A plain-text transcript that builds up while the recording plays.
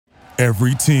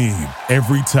Every team,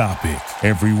 every topic,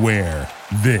 everywhere.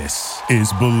 This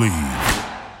is Believe.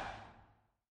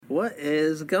 What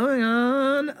is going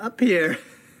on up here?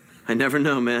 I never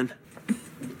know, man.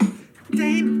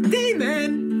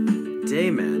 Dayman!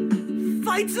 Dayman.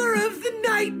 Fighter of the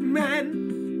night, man!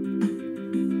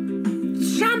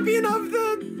 Champion of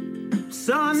the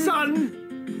sun!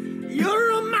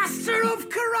 You're a master of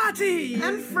karate!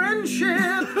 And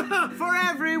friendship for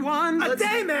everyone. A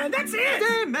Dayman, that's it!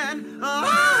 Dayman.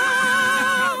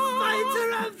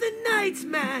 Fighter of the night,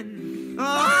 man!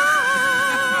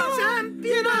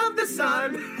 Champion of the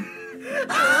sun!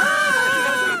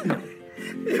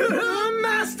 You're a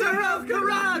master of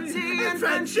karate and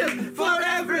friendship for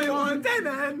everyone.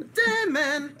 Dayman.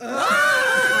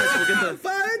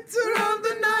 Fighter of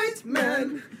the night,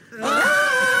 man.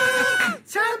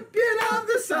 Champion of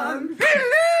the sun.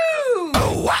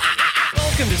 Hello.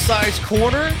 Welcome to Size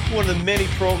Corner, one of the many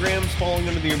programs falling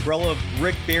under the umbrella of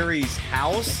Rick Barry's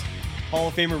house. Hall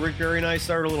of Famer Rick Barry and I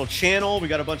started a little channel. We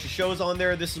got a bunch of shows on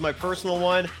there. This is my personal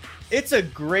one. It's a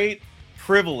great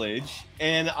privilege,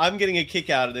 and I'm getting a kick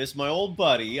out of this. My old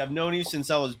buddy, I've known you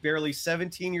since I was barely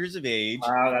 17 years of age.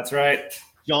 Wow, that's right.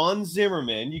 John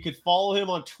Zimmerman. You could follow him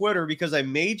on Twitter because I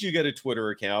made you get a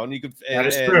Twitter account. You could. That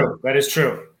is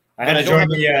true. I had to join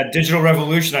the digital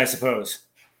revolution, I suppose.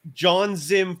 John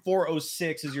Zim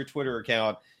 406 is your Twitter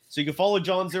account. So you can follow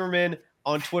John Zimmerman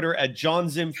on Twitter at John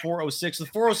Zim 406. The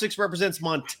 406 represents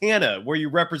Montana, where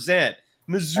you represent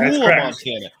Missoula,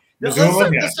 Montana. Missoula,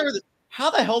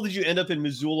 How the hell did you end up in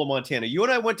Missoula, Montana? You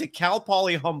and I went to Cal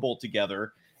Poly Humboldt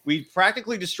together. We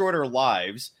practically destroyed our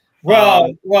lives.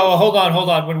 Well, hold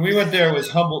on. When we went there, it was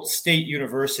Humboldt State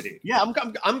University. Yeah,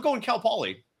 I'm going Cal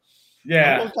Poly.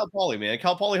 Yeah, I'm going Cal Poly, man.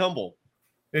 Cal Poly Humboldt.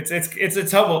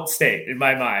 It's Humboldt State in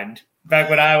my mind. Back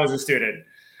when I was a student,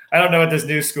 I don't know what this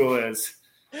new school is.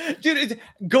 Dude,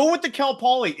 go with the Cal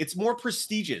Poly. It's more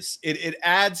prestigious. It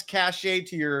adds cachet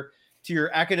to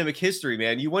your academic history,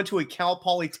 man. You went to a Cal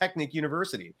Polytechnic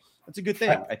University. That's a good thing,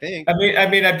 I think. I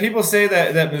mean, people say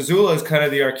that Missoula is kind of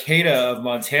the Arcata of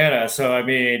Montana. So, I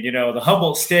mean, the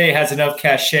Humboldt State has enough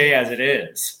cachet as it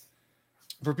is.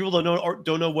 For people that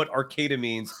don't know what Arcata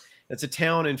means, it's a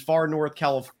town in far northern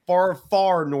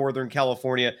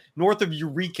California, north of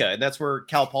Eureka, and that's where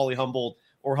Cal Poly Humboldt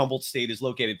or Humboldt State is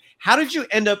located. How did you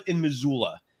end up in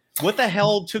Missoula? What the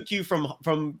hell took you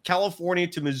from California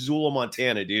to Missoula,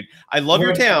 Montana, dude? I love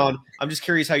your town. I'm just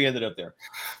curious how you ended up there.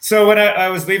 So when I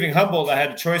was leaving Humboldt, I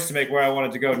had a choice to make where I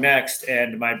wanted to go next.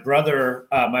 And my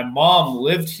mom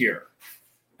lived here.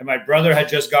 And my brother had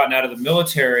just gotten out of the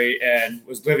military and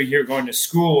was living here, going to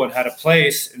school, and had a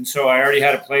place. And so I already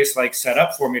had a place set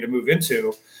up for me to move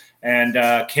into, and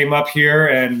came up here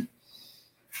and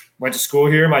went to school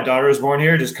here. My daughter was born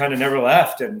here, just kind of never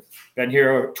left, and been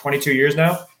here 22 years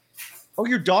now. Oh,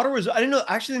 your daughter was – I didn't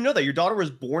know that. Your daughter was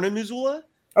born in Missoula?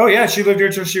 Oh, yeah. She lived here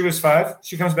until she was 5.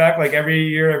 She comes back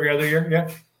every other year. Yeah.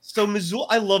 So Missoula –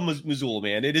 I love Missoula,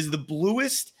 man. It is the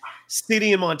bluest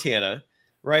city in Montana,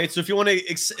 right? So if you want to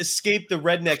escape the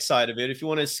redneck side of it, if you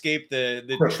want to escape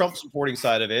the Trump supporting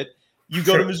side of it, you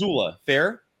go to Missoula.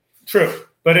 Fair? True.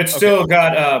 But it's still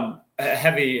got a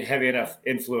heavy enough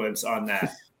influence on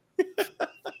that.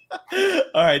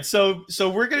 All right, so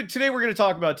we're gonna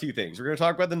talk about two things. We're gonna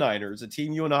talk about the Niners, a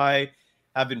team you and I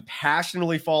have been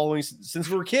passionately following since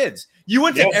we were kids. You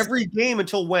went to every game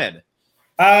until when?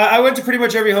 I went to pretty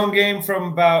much every home game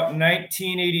from about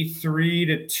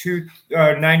 1983 to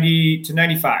 90 to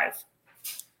 95.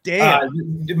 Damn.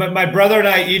 My brother and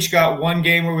I each got one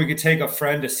game where we could take a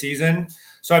friend a season.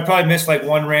 So I probably missed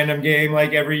one random game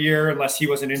every year, unless he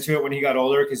wasn't into it when he got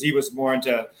older, because he was more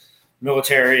into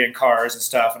military and cars and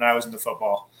stuff, and I was into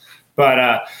football.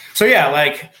 But so yeah,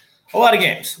 a lot of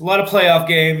games, a lot of playoff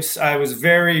games. I was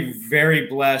very, very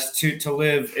blessed to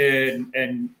live in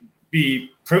and be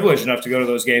privileged enough to go to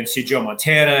those games, see Joe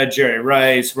Montana, Jerry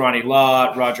Rice, Ronnie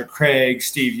Lott, Roger Craig,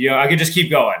 Steve Young. I could just keep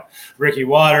going. Ricky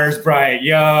Waters, Bryant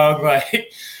Young, I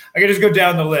could just go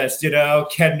down the list,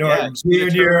 Ken Norton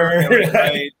Jr.,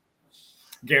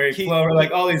 Gary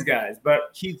Flower, all these guys.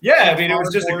 But it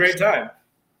was just a great time.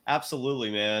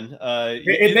 Absolutely, man.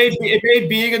 It made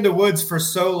being in the woods for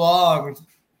so long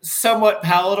somewhat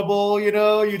palatable.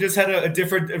 You just had a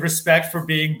different respect for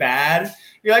being bad.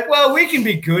 You're like, well, we can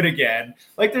be good again.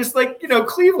 There's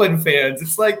Cleveland fans.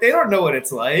 It's they don't know what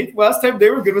it's like. Last time they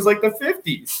were good was the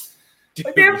 50s.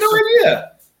 They have no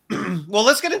idea. Well,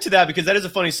 let's get into that, because that is a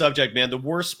funny subject, man. The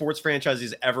worst sports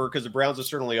franchises ever, because the Browns are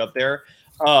certainly up there.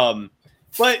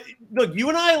 But look, you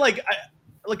and I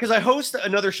because I host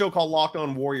another show called Locked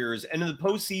On Warriors, and in the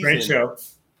postseason,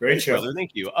 great show, brother,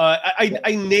 thank you.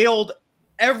 I nailed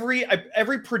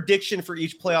every prediction for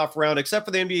each playoff round, except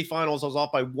for the NBA Finals, I was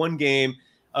off by one game,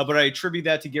 but I attribute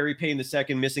that to Gary Payton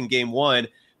II missing game one.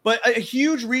 But a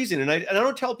huge reason, and I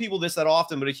don't tell people this that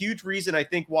often, but a huge reason I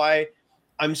think why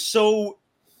I'm so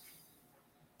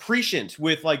prescient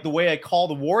with like the way I call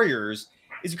the Warriors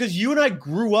is because you and I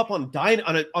grew up on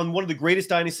one of the greatest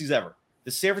dynasties ever,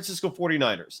 the San Francisco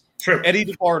 49ers. True. Eddie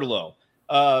DeBartolo.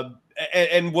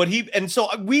 So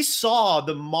we saw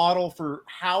the model for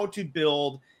how to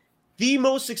build the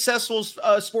most successful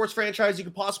sports franchise you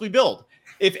could possibly build.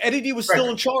 If Eddie D was still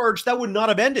in charge, that would not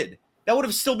have ended. That would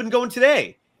have still been going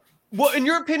today. Well, in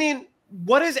your opinion,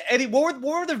 what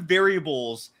were the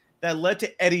variables that led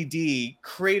to Eddie D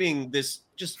creating this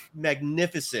just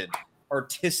magnificent,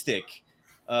 artistic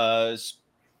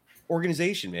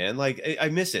organization, man? Like, I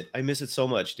miss it. I miss it so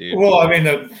much, dude. Well, I mean,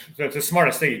 the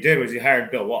smartest thing he did was he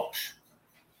hired Bill Walsh.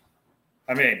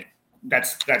 I mean,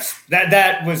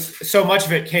 that was so much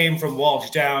of it came from Walsh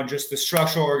down, just the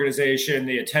structural organization,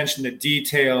 the attention to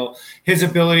detail, his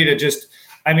ability to just,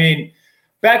 I mean,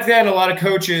 back then, a lot of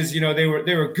coaches, you know, they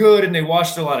were good and they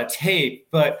watched a lot of tape,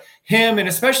 but him and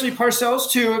especially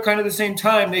Parcells too, at kind of the same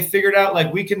time, they figured out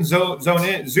like we can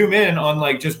zoom in on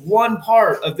like just one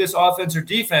part of this offense or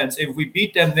defense. If we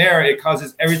beat them there, it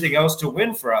causes everything else to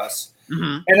win for us.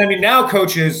 Mm-hmm. And I mean, now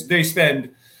coaches, they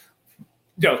spend,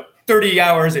 30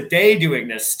 hours a day doing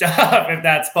this stuff, if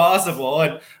that's possible.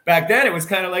 And back then it was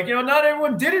kind of like, not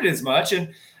everyone did it as much.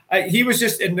 And he was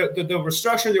just in the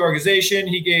restructure of the organization.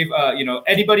 He gave,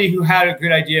 anybody who had a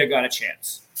good idea got a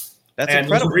chance. That's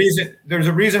incredible. There's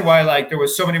a reason why like there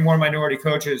was so many more minority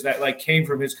coaches that like came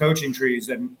from his coaching trees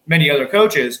than many other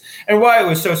coaches, and why it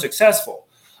was so successful.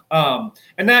 And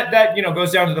that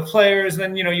goes down to the players.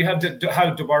 Then you have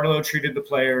how DeBartolo treated the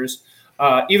players,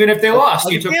 even if they lost.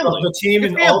 He took the team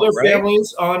and all their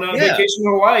families on vacation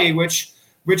in Hawaii, which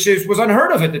was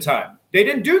unheard of at the time. They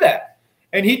didn't do that.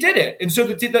 And he did it. And so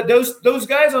those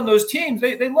guys on those teams,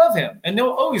 they love him, and they'll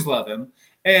always love him.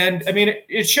 And, I mean,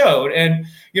 it showed. And,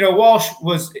 Walsh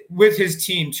was with his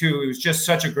team, too. He was just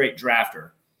such a great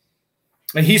drafter.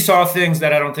 And he saw things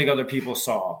that I don't think other people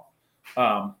saw.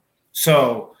 Did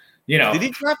he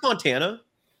draft Montana?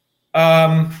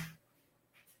 I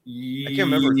can't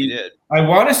remember if he did. I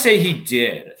want to say he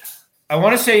did. I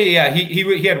want to say, yeah,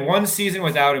 he had one season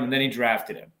without him, and then he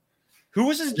drafted him. Who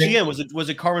was his GM? Was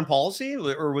it Carmen Policy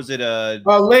or was it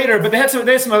later? But they had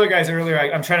some other guys earlier.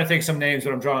 I'm trying to think some names,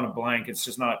 but I'm drawing a blank. It's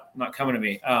just not coming to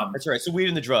me. That's right. So weed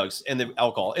and the drugs and the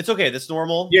alcohol. It's okay. That's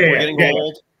normal. Yeah, we're getting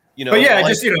old. But yeah,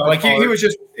 just like he was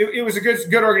just it was a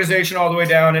good organization all the way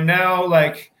down, and now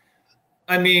like,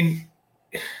 I mean,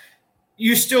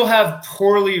 you still have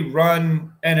poorly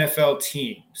run NFL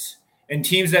teams and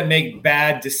teams that make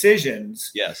bad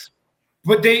decisions. Yes.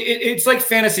 But it's like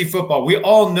fantasy football. We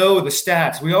all know the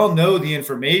stats. We all know the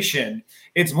information.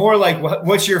 It's more like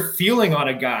what's your feeling on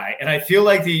a guy. And I feel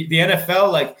like the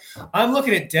NFL, like I'm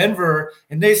looking at Denver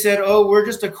and they said, oh, we're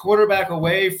just a quarterback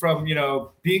away from,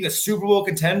 being a Super Bowl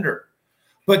contender.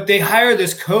 But they hire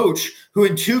this coach who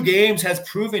in 2 games has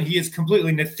proven he is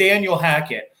completely Nathaniel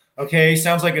Hackett. Okay.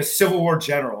 Sounds like a Civil War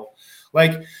general.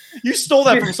 Like you stole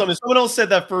that from someone. Someone else said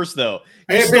that first, though.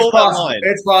 It's possible.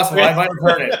 It's possible. I might have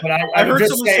heard it, but I heard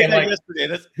just saying like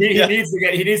yesterday.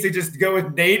 He needs to just go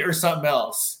with Nate or something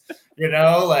else.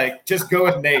 Like just go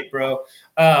with Nate, bro.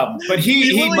 But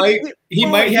he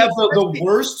might have the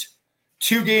worst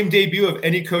 2-game debut of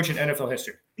any coach in NFL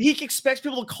history. He expects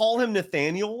people to call him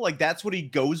Nathaniel. Like that's what he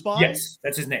goes by. Yes,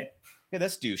 that's his name. Yeah,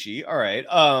 that's douchey. All right.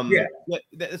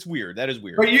 That's weird. That is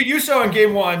weird. But you saw in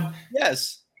game 1.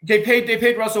 Yes. They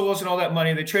paid Russell Wilson all that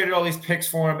money. They traded all these picks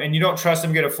for him, and you don't trust him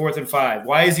to get a 4th and 5.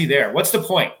 Why is he there? What's the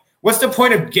point? What's the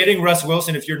point of getting Russ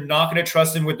Wilson if you're not going to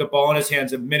trust him with the ball in his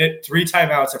hands a minute, 3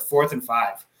 timeouts, a 4th and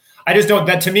 5? I just don't.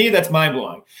 That to me, that's mind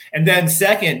blowing. And then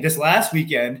second, this last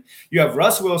weekend, you have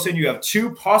Russ Wilson. You have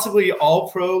 2 possibly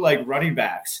all-pro like running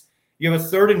backs. You have a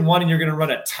 3rd and 1, and you're going to run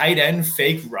a tight end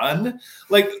fake run.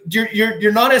 Like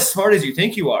you're not as smart as you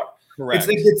think you are. Correct.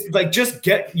 It's like just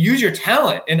use your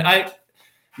talent. And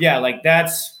Rick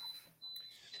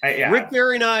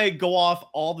Barry and I go off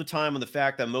all the time on the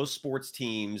fact that most sports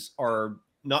teams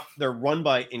they're run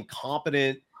by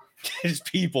incompetent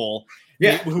people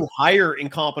who hire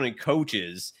incompetent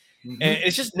coaches. Mm-hmm. And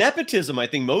it's just nepotism, I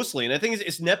think, mostly. And I think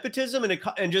it's nepotism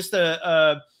and just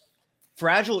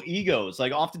fragile egos.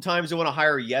 Like oftentimes they want to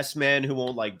hire yes men who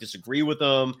won't like disagree with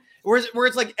them. Where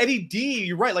it's like Eddie D,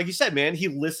 you're right. Like you said, man, he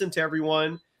listened to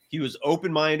everyone. He was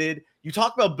open-minded. You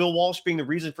talk about Bill Walsh being the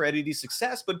reason for Eddie D's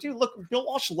success, but dude, look, Bill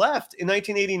Walsh left in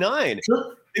 1989.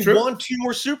 They won 2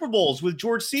 more Super Bowls with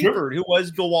George Seifert, who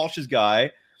was Bill Walsh's guy.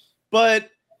 But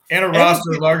And a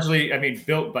roster largely, I mean,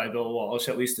 built by Bill Walsh,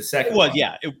 at least the second one.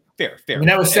 Yeah, fair. I mean,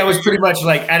 that was pretty much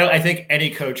like I think any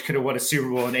coach could have won a Super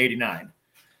Bowl in '89.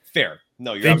 Fair.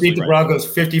 No, you're they beat the right. Broncos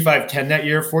 55-10 that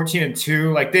year,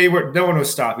 14-2. Like no one was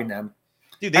stopping them.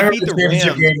 Dude, they beat the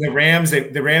Rams.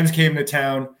 Game. The Rams came to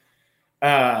town.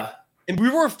 And we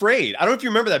were afraid. I don't know if you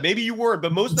remember that. Maybe you were,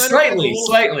 but most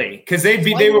slightly, because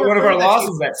they were one of our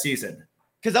losses that season.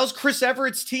 Because that was Chris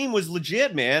Everett's team was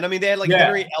legit, man. I mean, they had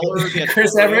Henry Eller.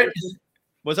 Chris Everett.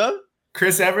 What's up?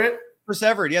 Chris Everett. Chris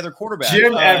Everett. Yeah, their quarterback.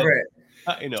 Jim Everett.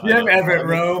 Jim Everett,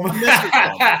 Rome.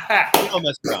 Don't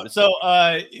mess around. So,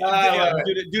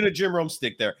 doing a Jim Rome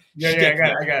stick there. Yeah, I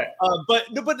got it.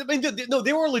 But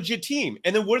they were a legit team.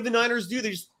 And then what did the Niners do?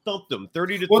 They just thumped them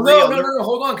 30-3. Well, no.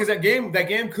 Hold on, because that game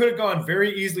could have gone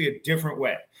very easily a different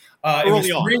way. It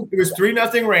was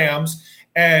 3-0 Rams,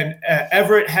 and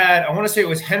Everett had, I want to say it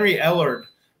was Henry Ellard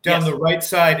down the right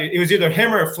side. It was either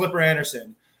him or Flipper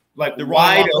Anderson, like the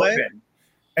wide open.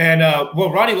 And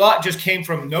Ronnie Lott just came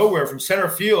from nowhere, from center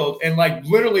field, and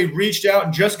literally reached out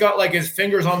and just got his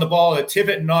fingers on the ball to tip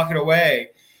it and knock it away.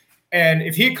 And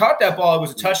if he had caught that ball, it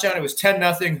was a touchdown. It was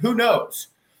 10-0. Who knows?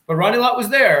 But Ronnie Lott was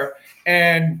there,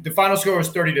 and the final score was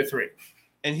 30-3.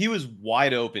 And he was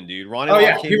wide open, dude. Ronnie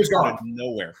Lott came out of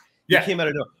nowhere. He came out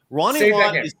of nowhere. Ronnie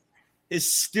Lott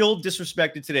is still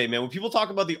disrespected today, man. When people talk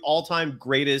about the all-time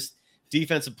greatest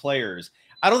defensive players,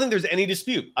 I don't think there's any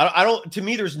dispute. I don't. To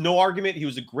me, there's no argument. He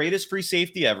was the greatest free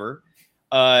safety ever.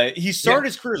 He started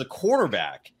his career as a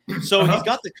quarterback, so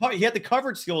he had the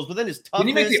coverage skills. But then his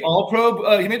toughness. Didn't he make the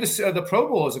All-Pro? He made the Pro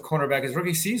Bowl as a cornerback his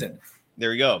rookie season.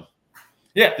 There you go.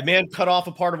 Yeah, the man cut off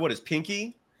a part of his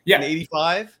pinky. In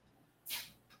 '85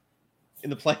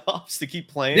 in the playoffs to keep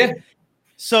playing. Yeah.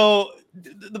 So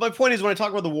my point is, when I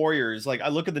talk about the Warriors, I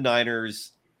look at the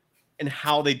Niners and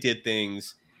how they did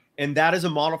things. And that is a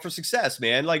model for success,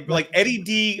 man. Like Eddie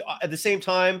D, at the same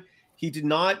time, he did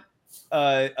not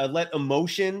let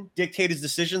emotion dictate his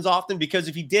decisions often, because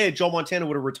if he did, Joe Montana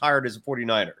would have retired as a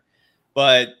 49er.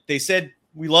 But they said,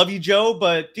 we love you, Joe,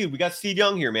 but, dude, we got Steve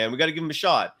Young here, man. We got to give him a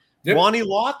shot. Yep. Ronnie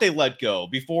Lott, they let go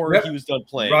before he was done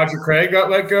playing. Roger Craig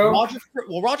got let go.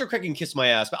 Roger Craig can kiss my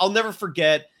ass, but I'll never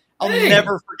forget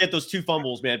those two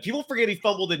fumbles, man. People forget he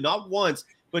fumbled it not once,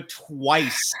 but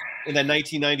twice in that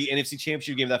 1990 NFC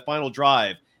Championship game, that final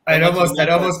drive. I'd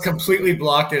almost completely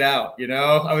blocked it out.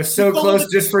 I was so close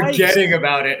just forgetting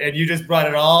about it, and you just brought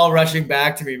it all rushing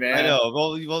back to me, man. I know.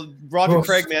 Well, Roger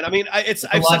Craig, man. I mean,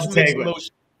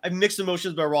 I've mixed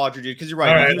emotions about Roger, dude, because you're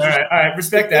right. All right.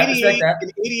 Respect that.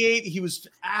 In '88, he was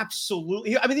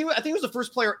absolutely. I think he was the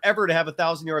first player ever to have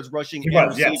 1,000 yards rushing and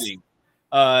receiving.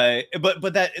 Yes.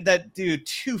 But that dude,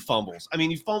 2 fumbles. I mean,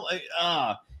 he fumbled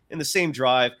in the same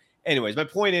drive. Anyways, my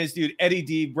point is, dude, Eddie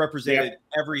D represented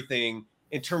everything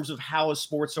in terms of how a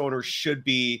sports owner should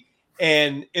be,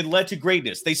 and it led to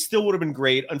greatness. They still would have been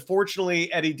great.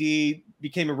 Unfortunately, Eddie D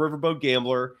became a riverboat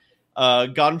gambler,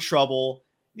 got in trouble.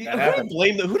 Who do you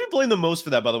blame the most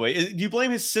for that, by the way? Do you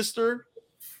blame his sister?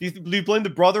 Do you blame the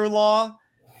brother-in-law?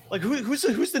 Who's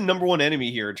the number one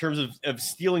enemy here in terms of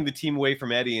stealing the team away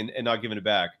from Eddie and not giving it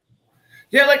back?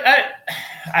 Yeah,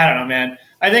 I don't know, man.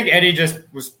 I think Eddie just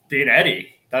was being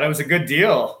Eddie. Thought it was a good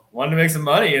deal. Wanted to make some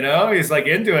money, He's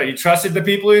into it. He trusted the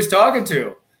people he was talking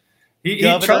to. He's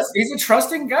a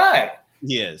trusting guy.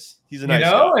 He is. He's a nice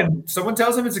guy. And someone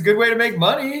tells him it's a good way to make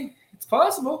money. It's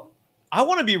possible. I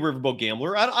want to be a riverboat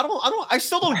gambler. I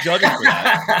still don't judge him for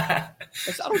that.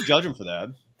 I don't judge him for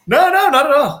that. No, not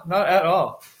at all. Not at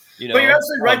all. But you're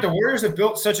absolutely right. The Warriors have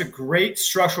built such a great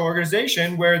structural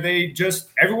organization where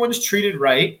everyone's treated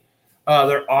right.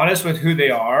 They're honest with who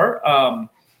they are.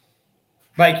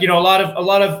 A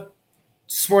lot of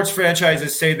sports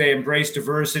franchises say they embrace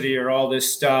diversity or all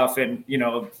this stuff, and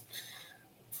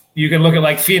you can look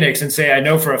at Phoenix and say, I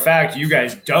know for a fact you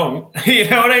guys don't. You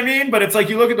know what I mean? But it's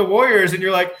you look at the Warriors and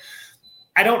you're like,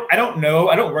 I don't know.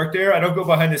 I don't work there. I don't go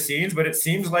behind the scenes, but it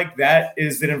seems like that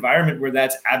is an environment where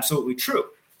that's absolutely true.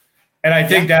 And I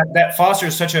think that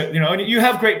fosters such a, and you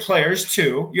have great players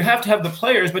too. You have to have the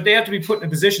players, but they have to be put in a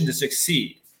position to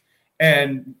succeed.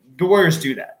 And the Warriors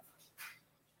do that.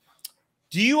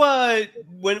 Do you,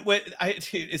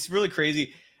 it's really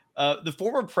crazy. The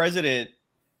former president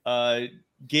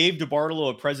gave DeBartolo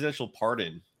a presidential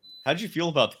pardon. How did you feel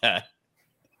about that?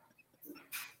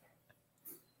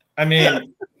 I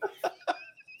mean,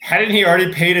 hadn't he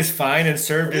already paid his fine and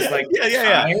served his time?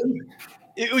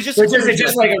 It was just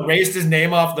erased his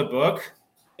name off the book.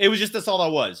 It was just that's all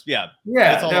that was. Yeah.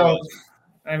 That's all that was.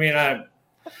 I mean, I'm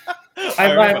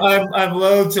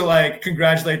loath to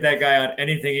congratulate that guy on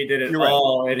anything he did at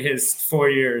all in his 4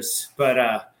 years,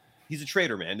 but He's a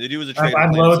traitor, man. The dude was a traitor.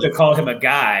 I'm loath to call him a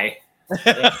guy.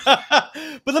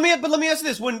 but let me ask you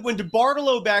this: when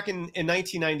DeBartolo back in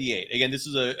 1998, again, this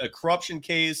is a corruption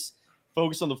case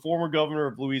focused on the former governor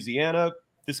of Louisiana,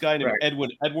 this guy named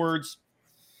Edwin Edwards,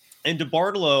 and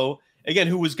DeBartolo, again,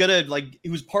 who was he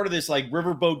was part of this like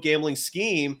riverboat gambling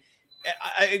scheme,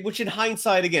 which in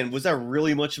hindsight, again, was that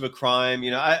really much of a crime?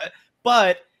 You know, I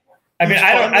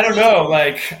don't know.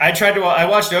 Like I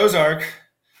watched Ozark.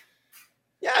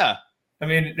 Yeah. I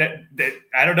mean,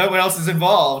 I don't know what else is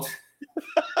involved.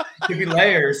 It could be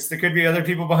layers. There could be other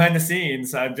people behind the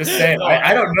scenes. I'm just saying.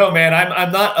 I don't know, man.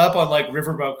 I'm not up on like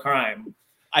riverboat crime.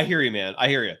 I hear you, man. I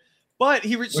hear you. But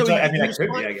he was fined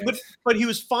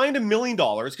 $1 million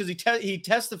because he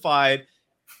testified.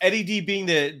 Eddie D being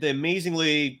the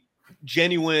amazingly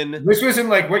genuine. This was in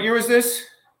like what year was this?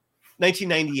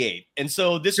 1998, and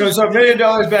so this was $1 million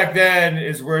back then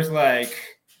is worth like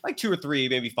 2 or 3,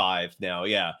 maybe 5 now.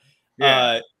 Yeah.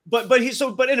 But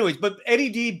Eddie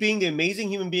D being the amazing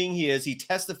human being he is, he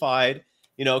testified,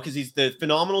 you know, because he's the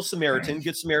phenomenal Samaritan,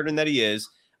 good Samaritan that he is.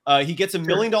 He gets $1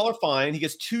 million fine. He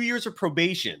gets 2 years of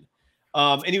probation.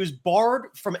 And he was barred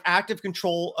from active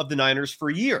control of the Niners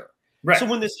for a year. Right. So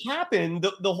when this happened,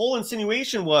 the whole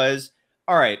insinuation was,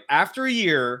 all right, after a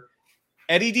year,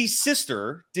 Eddie D's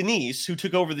sister, Denise, who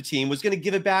took over the team, was going to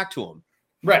give it back to him.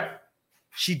 Right.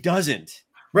 She doesn't.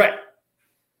 Right.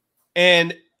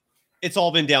 And it's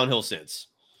all been downhill since.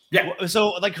 Yeah.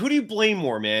 So, like, who do you blame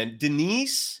more, man?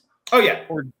 Denise? Oh, yeah.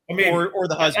 Or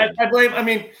the husband? I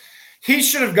mean, he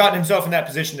should have gotten himself in that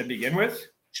position to begin with.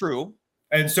 True.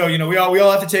 And so, you know, we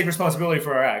all have to take responsibility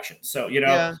for our actions. So, you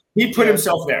know, he put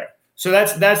himself there. So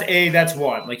that's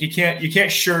one. Like you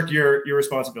can't shirk your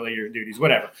responsibility, your duties,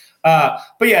 whatever. But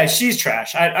yeah, she's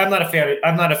trash. I'm not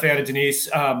a fan of Denise.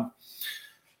 Sorry,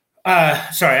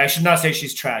 I should not say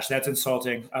she's trash. That's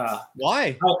insulting.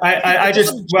 Why? I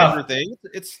just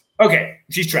it's okay.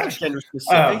 She's trash. Gender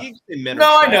specific.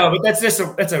 I know, but that's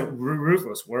a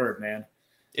ruthless word, man.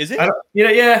 Is it? I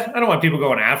don't want people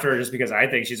going after her just because I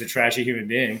think she's a trashy human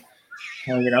being.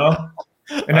 You know.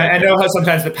 And I know how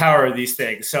sometimes the power of these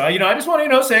things. So, you know, I just want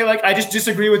to, say, like, I just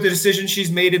disagree with the decision she's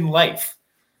made in life.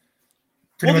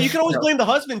 You can always blame the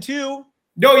husband, too.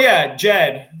 No, yeah,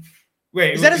 Jed.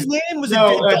 Wait. Is that his name?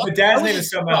 The dad's name is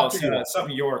something else.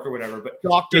 Something York or whatever. But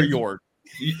Dr. York.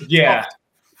 Yeah.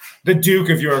 The Duke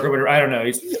of York or whatever. I don't know.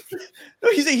 I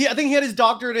think he had his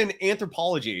doctorate in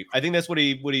anthropology. I think that's what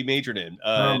he majored in.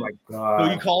 Oh my god!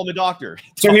 So you call him a doctor.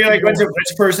 So he went to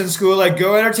rich person school. Like,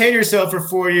 go entertain yourself for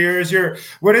 4 years.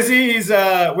 What is he? He's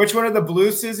which one of the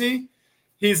Bluths is he?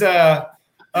 He's Job.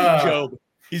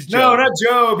 He's Job. No, not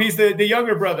Job. He's the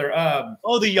younger brother.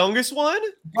 The youngest one.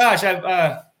 Gosh,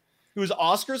 who was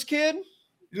Oscar's kid?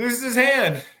 Loses his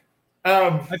hand.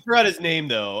 I forgot his name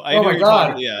though. Oh my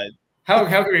god! Yeah. How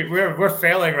can we're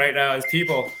failing right now as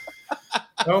people?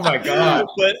 Oh my god!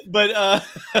 But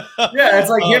yeah, it's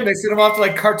like him. They sent him off to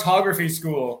like cartography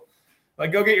school.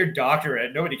 Like, go get your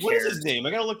doctorate. Nobody cares. What is his name?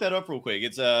 I gotta look that up real quick.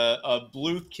 It's a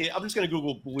Bluth kid. I'm just gonna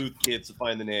Google Bluth kids to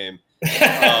find the name.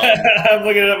 I'm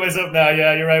looking it up myself now.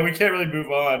 Yeah, you're right. We can't really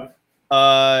move on.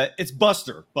 It's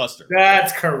Buster.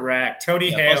 That's correct. Tony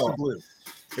Hale. Buster Bluth.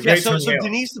 So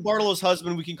Denise DeBartolo's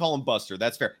husband, we can call him Buster.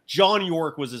 That's fair. John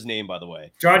York was his name, by the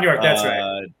way. John York, that's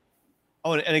right.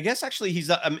 Oh, and I guess actually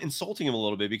I'm insulting him a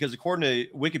little bit because according to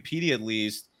Wikipedia, at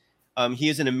least, he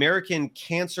is an American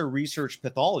cancer research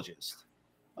pathologist.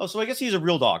 Oh, so I guess he's a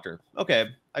real doctor. Okay,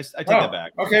 I take that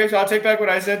back. Okay, so I'll take back what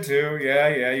I said too.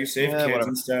 Yeah, you save kids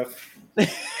and stuff.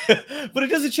 But it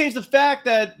doesn't change the fact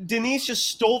that Denise just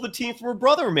stole the team from her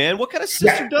brother, man. What kind of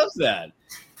sister does that?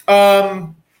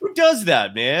 Who does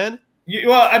that, man?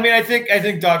 I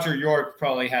think Dr. York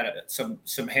probably had some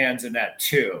hands in that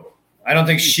too. I don't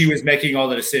think she was making all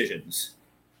the decisions.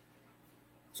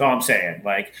 That's all I'm saying.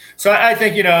 Like, so I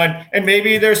think, and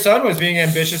maybe their son was being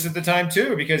ambitious at the time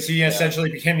too, because he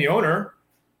essentially became the owner.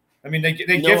 I mean, they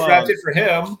gift wrapped it for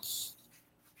him.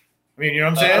 I mean, you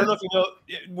know what I'm saying? I don't know if you know.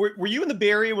 Were you in the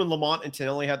Bay Area when Lamont and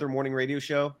Tonelli had their morning radio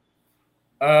show?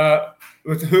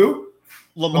 With who?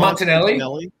 Lamont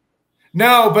Tonelli?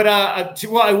 No, but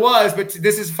I was. But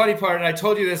this is the funny part, and I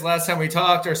told you this last time we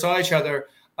talked or saw each other.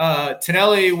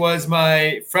 Tonelli was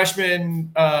my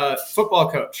freshman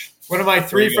football coach. One of my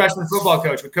 3 freshman football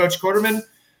coach with Coach Quarterman.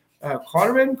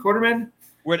 Quarterman.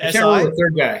 We're at I SI. can't remember the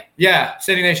third guy. Yeah,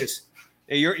 St. Ignatius.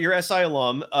 Yeah, you're SI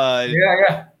alum.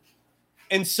 Yeah.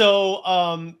 And so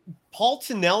Paul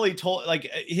Tonelli told, like,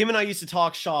 him and I used to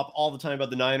talk shop all the time about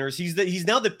the Niners. He's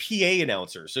now the PA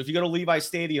announcer. So if you go to Levi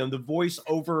Stadium, the voice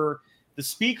over the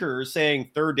speakers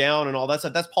saying third down and all that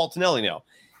stuff, that's Paul Tonelli now.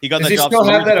 He got Does that he job. Still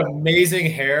have that amazing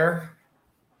hair?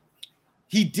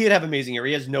 He did have amazing hair.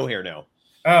 He has no hair now.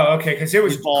 Oh, okay, because it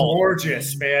was He's bald.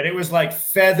 gorgeous, man. It was like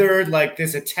feathered, like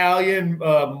this Italian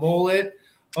mullet.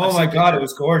 Oh I've my seen God, pictures. it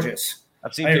was gorgeous.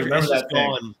 I've seen I pictures. remember It's just that thing.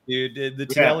 gone, dude. The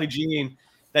Tonelli gene,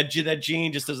 that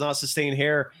gene just does not sustain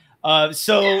hair. But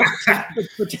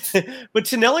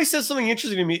Tonelli said something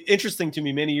interesting to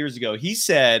me many years ago. He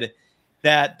said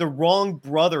that the wrong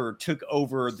brother took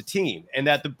over the team, and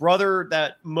that the brother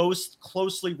that most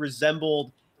closely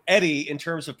resembled Eddie in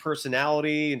terms of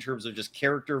personality, in terms of just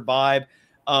character vibe,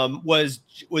 was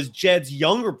Jed's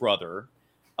younger brother,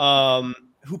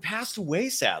 who passed away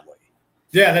sadly.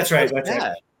 Yeah, that's right. That's That's bad.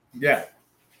 right. Yeah,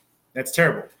 that's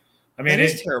terrible. I mean, That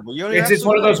is terrible. it's just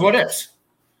one of those what ifs.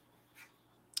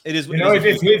 It is. You know, if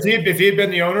he had been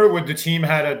the owner, would the team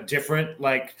had a different,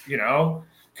 like, you know?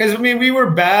 Because, I mean, we were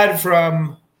bad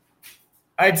from,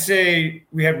 I'd say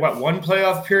we had, one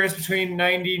playoff appearance between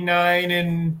 99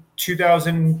 and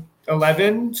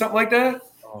 2011, something like that?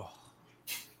 Oh.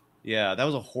 Yeah, that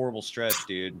was a horrible stretch,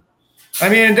 dude. I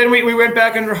mean, and then we went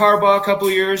back under Harbaugh a couple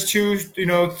of years, 3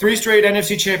 straight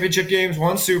NFC championship games,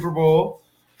 1 Super Bowl.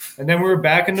 And then we were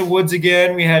back in the woods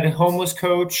again. We had a homeless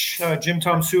coach, Jim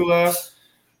Tomsula.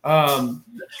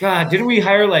 God, didn't we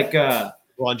hire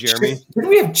Ron Jeremy? Didn't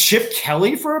we have Chip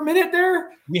Kelly for a minute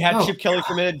there? We had Chip Kelly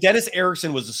for a minute. Dennis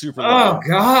Erickson was the super. Oh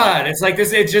God, it's like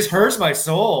this. It just hurts my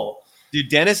soul. Dude,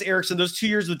 Dennis Erickson. Those 2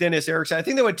 years with Dennis Erickson, I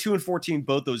think they went 2-14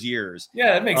 both those years.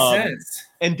 Yeah, that makes sense.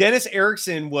 And Dennis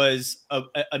Erickson was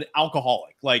an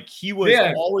alcoholic. Like he was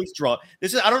always drunk.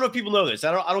 I don't know if people know this.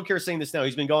 I don't care saying this now.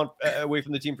 He's been gone away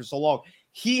from the team for so long.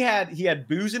 He had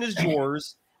booze in his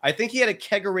drawers. I think he had a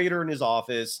kegerator in his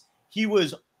office. He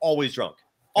was always drunk.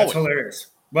 Always. That's hilarious.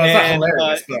 Well, it's not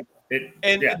hilarious, but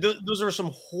those are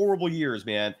some horrible years,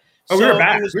 man. Oh, we were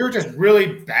bad. We were just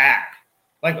really bad.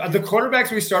 Like the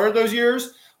quarterbacks we started those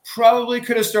years probably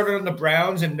could have started on the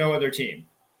Browns and no other team.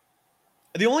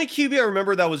 The only QB I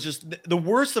remember that was just the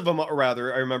worst of them, or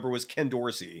rather, I remember was Ken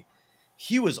Dorsey.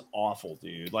 He was awful,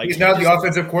 dude. Like he's now the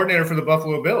offensive coordinator for the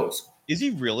Buffalo Bills. Is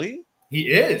he really? He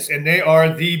is, and they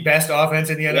are the best offense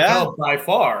in the NFL by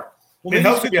far. Well, it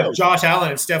helps if you have Josh Allen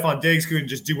and Stephon Diggs who can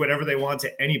just do whatever they want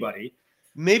to anybody.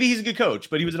 Maybe he's a good coach,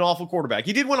 but he was an awful quarterback.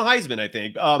 He did win a Heisman, I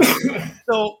think. He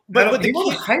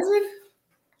won a Heisman?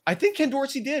 I think Ken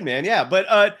Dorsey did, man. Yeah, but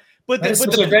that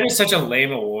is such a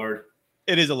lame award.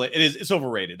 It's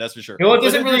overrated. That's for sure. No, it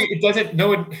doesn't really. It doesn't. No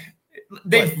one.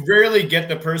 They rarely get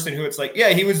the person who it's like, yeah,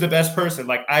 he was the best person.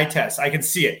 Like eye test, I can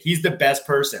see it. He's the best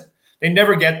person. They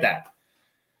never get that.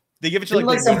 They give it to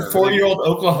like some 40-year-old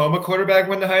Oklahoma quarterback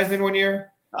win the Heisman one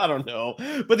year. I don't know,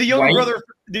 but the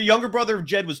younger brother of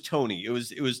Jed was Tony. It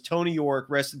was Tony York.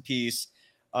 Rest in peace.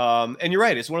 And you're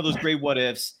right. It's one of those great what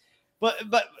ifs. But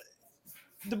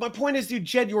my point is, dude,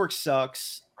 Jed York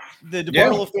sucks. The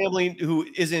DeBartolo family, who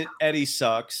isn't Eddie,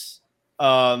 sucks.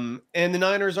 And the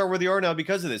Niners are where they are now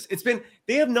because of this.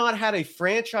 They have not had a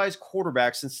franchise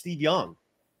quarterback since Steve Young,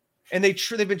 and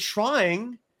they've been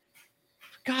trying.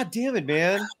 God damn it,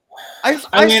 man! If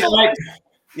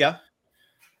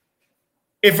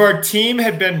our team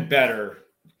had been better,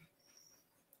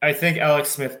 I think Alex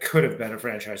Smith could have been a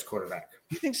franchise quarterback.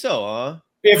 You think so, huh?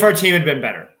 If our team had been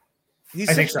better.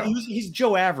 I think so. He's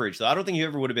Joe Average, though. I don't think he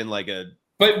ever would have been like a.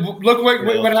 But look what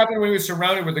happened when he was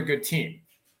surrounded with a good team.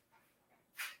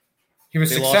 He was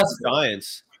successful. Lost the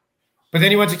Giants. But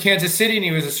then he went to Kansas City and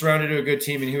he was surrounded with a good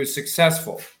team and he was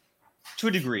successful. To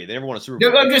a degree. They never won a Super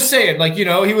Bowl. No, I'm just saying,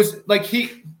 he was like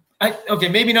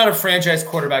maybe not a franchise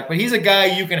quarterback, but he's a guy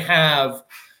you can have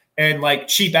and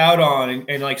cheap out on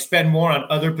and spend more on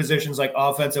other positions like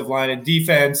offensive line and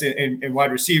defense and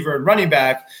wide receiver and running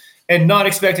back and not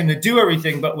expect him to do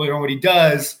everything. But what he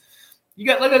does, you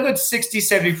got a good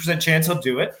 60-70% chance he'll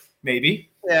do it.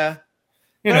 Maybe. Yeah.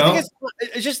 I think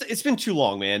it's been too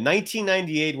long, man.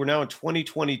 1998. We're now in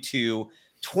 2022.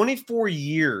 24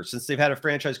 years since they've had a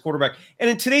franchise quarterback. And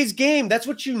in today's game, that's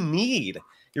what you need.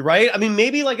 You're right. I mean,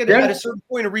 maybe at a certain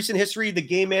point in recent history, the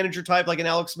game manager type, like an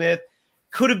Alex Smith,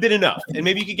 could have been enough. And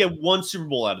maybe you could get one Super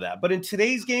Bowl out of that. But in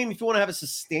today's game, if you want to have a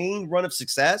sustained run of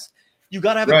success, you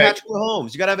got to have a Patrick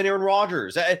Mahomes. You got to have an Aaron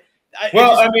Rodgers. To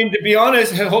be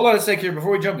honest, hold on a second here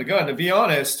before we jump the gun. To be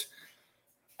honest,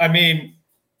 I mean,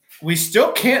 we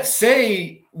still can't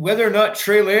say whether or not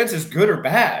Trey Lance is good or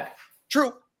bad.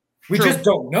 True. We just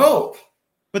don't know.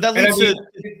 But that leads to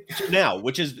now,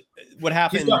 which is what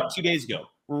happened 2 days ago.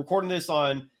 We're recording this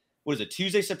on,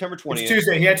 Tuesday, September 20th. It's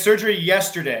Tuesday. He had surgery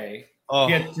yesterday. Oh.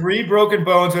 He had 3 broken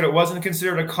bones, but it wasn't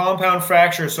considered a compound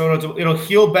fracture, so it'll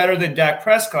heal better than Dak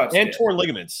Prescott's and torn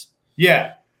ligaments.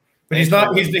 Yeah. But he's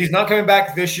not. He's not coming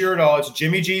back this year at all. It's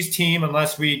Jimmy G's team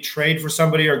unless we trade for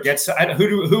somebody or get.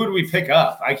 Who do we pick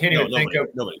up? I can't even think of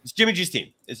nobody. It's Jimmy G's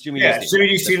team. It's Jimmy. Yeah, G's team. Jimmy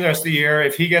G's team the rest of the year.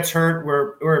 If he gets hurt,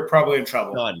 we're probably in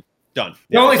trouble. Done.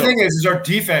 The only thing is our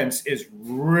defense is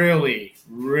really,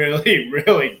 really,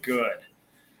 really good.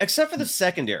 Except for the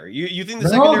secondary. You think the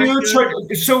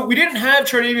secondary? So we didn't have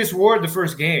Tre'Davious Ward the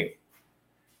first game.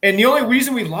 And the only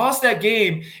reason we lost that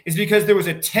game is because there was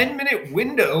a 10-minute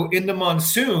window in the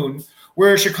monsoon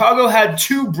where Chicago had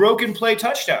 2 broken play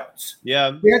touchdowns.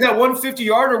 Yeah. They had that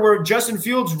 150-yarder where Justin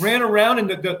Fields ran around and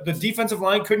the defensive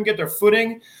line couldn't get their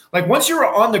footing. Like, once you were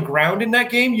on the ground in that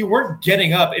game, you weren't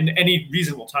getting up in any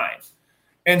reasonable time.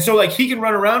 And so, like, he can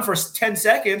run around for 10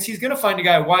 seconds. He's going to find a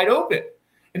guy wide open.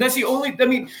 And that's the only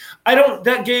 –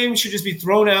 that game should just be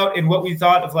thrown out in what we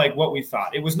thought of, like, what we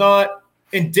thought. It was not –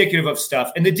 indicative of stuff,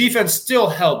 and the defense still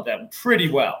held them pretty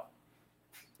well.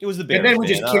 It was the Bears, and then we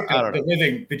just kicked the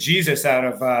living bejesus out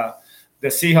of the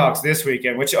Seahawks this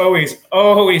weekend, which always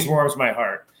warms my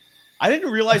heart. I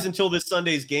didn't realize until this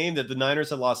Sunday's game that the Niners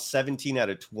had lost 17 out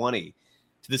of 20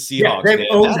 to the Seahawks. Yeah,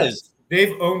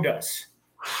 they've owned us.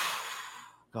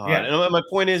 God, yeah. And my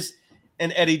point is,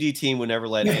 an Eddie D team would never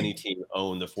let any team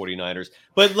own the 49ers.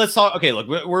 But let's talk. Okay, look,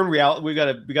 we're in reality. We got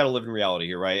to live in reality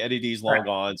here, right? Eddie D's long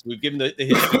gone. So we've given the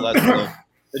history lesson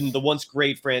of the once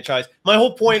great franchise. My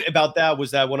whole point about that was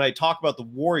that when I talk about the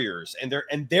Warriors and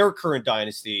their current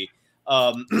dynasty,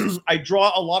 I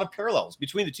draw a lot of parallels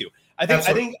between the two. I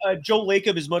think Joe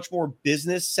Lacob is much more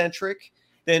business centric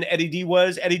than Eddie D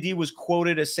was. Eddie D was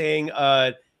quoted as saying,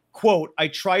 "quote I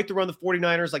tried to run the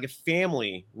 49ers like a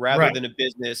family rather than a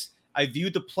business. I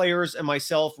viewed the players and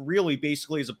myself really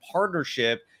basically as a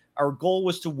partnership. Our goal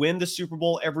was to win the Super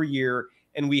Bowl every year,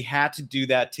 and we had to do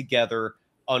that together,"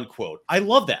 unquote. I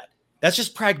love that. That's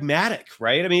just pragmatic,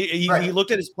 right? I mean, he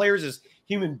looked at his players as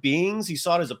human beings. He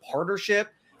saw it as a partnership.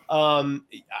 I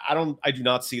do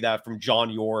not see that from John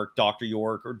York, Dr.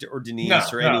 York, or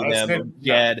Denise or any of them, or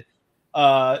Jed.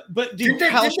 But didn't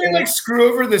they like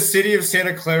screw over the city of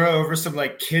Santa Clara over some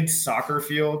like kids soccer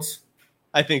fields?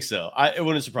 I think so. It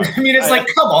wouldn't surprise me. I mean, it's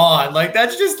come on. Like,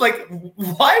 that's just like,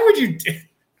 why would you do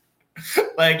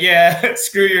like, yeah,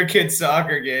 screw your kid's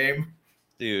soccer game.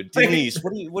 Dude, Denise,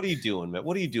 what are you doing, man?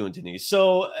 What are you doing, Denise?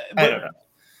 So I don't know.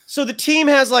 So the team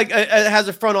has has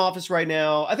a front office right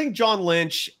now. I think John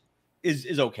Lynch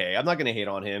is okay. I'm not going to hate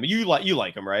on him. You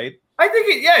like him, right? I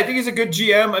think he's a good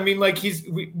GM. I mean, like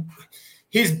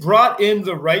he's brought in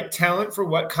the right talent for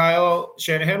what Kyle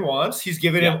Shanahan wants. He's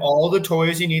given him all the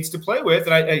toys he needs to play with,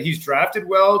 and he's drafted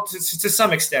well to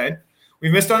some extent.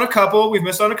 We've missed on a couple,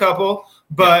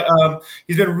 but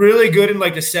he's been really good in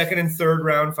like the second and third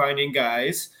round finding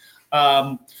guys.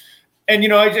 And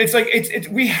it's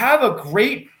we have a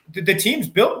great. The team's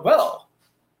built well.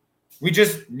 We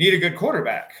just need a good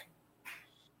quarterback.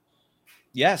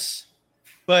 Yes,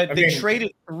 but they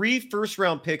traded 3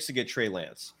 first-round picks to get Trey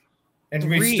Lance. And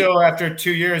we still, after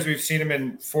 2 years, we've seen him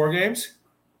in 4 games.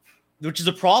 Which is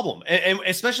a problem. And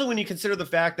especially when you consider the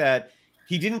fact that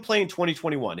he didn't play in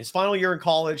 2021. His final year in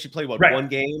college, he played, 1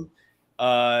 game?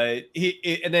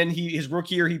 His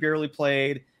rookie year, he barely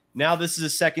played. Now this is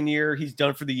his second year. He's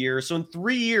done for the year. So in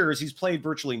 3 years, he's played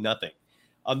virtually nothing.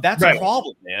 That's a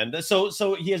problem, man.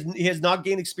 So he has not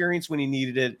gained experience when he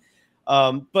needed it.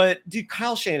 But dude,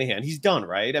 Kyle Shanahan, he's done,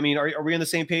 right? I mean, are we on the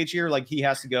same page here? Like, he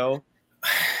has to go.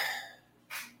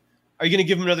 Are you going to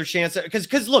give him another chance?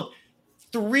 Because look,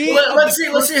 let's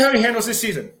see how he handles this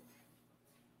season.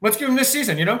 Let's give him this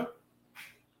season,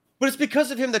 But it's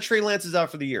because of him that Trey Lance is out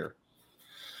for the year.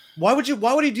 Why would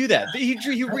he do that?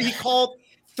 He called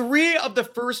 3 of the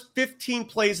first 15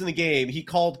 plays in the game. He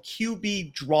called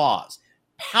QB draws,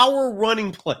 power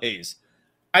running plays.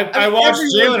 I watched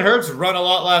Jalen Hurts run a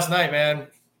lot last night, man.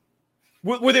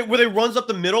 Were they runs up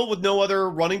the middle with no other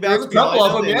running backs? There's a couple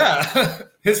of them, yeah.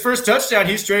 His first touchdown,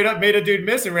 he straight up made a dude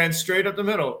miss and ran straight up the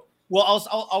middle. Well,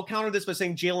 I'll counter this by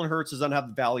saying Jalen Hurts doesn't have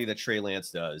the value that Trey Lance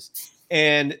does.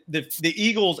 And the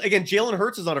Eagles, again, Jalen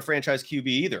Hurts is not a franchise QB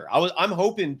either. I'm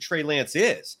hoping Trey Lance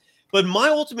is. But my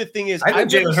ultimate thing is, I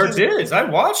think Jalen Hurts is. I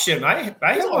watched him. I have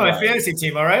him on my fantasy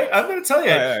team, all right? I'm going to tell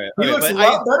you. He looks a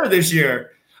lot better this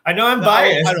year. I know I'm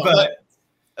biased, but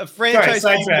a franchise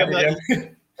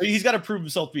QB, he's got to prove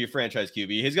himself to be a franchise QB.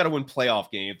 He's got to win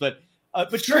playoff games. But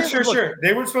sure.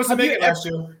 They weren't supposed to make it last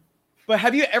year. But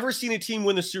have you ever seen a team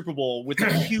win the Super Bowl with a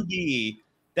QB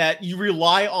that you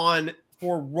rely on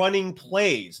for running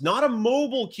plays? Not a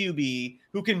mobile QB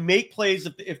who can make plays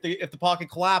if the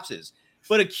pocket collapses,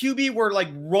 but a QB where like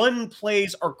run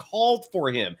plays are called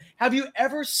for him. Have you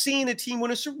ever seen a team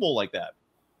win a Super Bowl like that?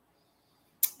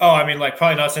 Oh, I mean, like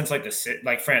probably not since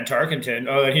like Fran Tarkenton.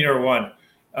 Oh, he never won.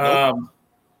 Nope.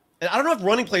 And I don't know if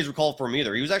running plays were called for him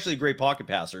either. He was actually a great pocket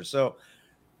passer. So,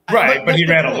 right, but he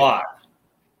ran a lot.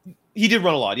 He did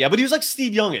run a lot, yeah. But he was like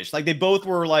Steve Youngish. Like they both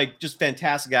were like just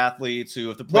fantastic athletes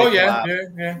who, if the play yeah.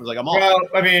 was like, I'm off. Well,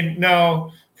 I mean,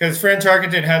 no, because Fran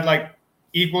Tarkenton had like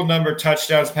equal number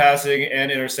touchdowns passing and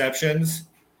interceptions,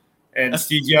 and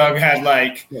Steve Young had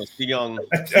like Steve Young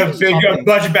a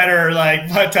much better like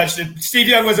touchdown. Steve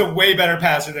Young was a way better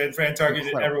passer than Fran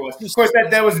Tarkenton ever was. Of course,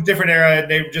 that was a different era,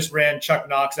 and they just ran Chuck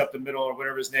Knox up the middle or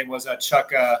whatever his name was.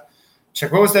 Chuck.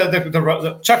 What was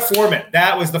the Chuck Foreman?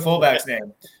 That was the fullback's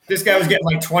name. This guy was getting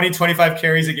like 20, 25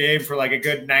 carries a game for like a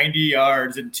good 90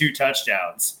 yards and 2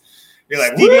 touchdowns. You're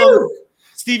like,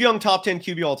 Steve Young, top 10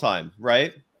 QB all time,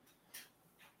 right?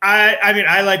 I mean,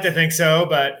 I like to think so,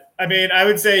 but I mean, I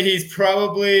would say he's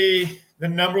probably the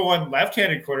number 1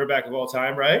 left-handed quarterback of all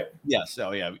time, right? Yes.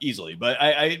 Oh yeah, easily. But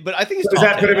I think he's. Does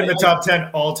that put him in the top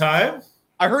 10 all time?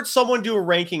 I heard someone do a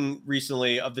ranking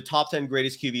recently of the top 10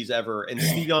 greatest QBs ever, and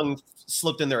Steve Young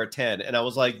slipped in there at 10. And I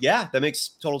was like, yeah, that makes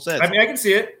total sense. I mean, I can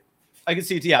see it. I can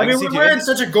see it. Yeah. I mean, we're in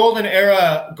such a golden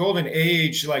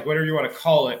age, like whatever you want to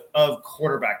call it, of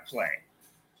quarterback play.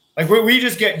 Like we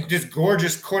just get this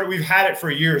gorgeous quarter. We've had it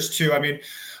for years too. I mean,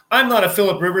 I'm not a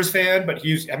Phillip Rivers fan, but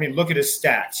look at his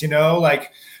stats,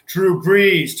 like Drew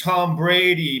Brees, Tom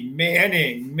Brady,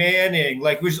 Manning,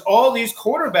 like there's all these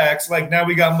quarterbacks. Like now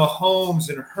we got Mahomes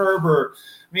and Herbert.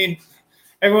 I mean,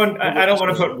 everyone, I don't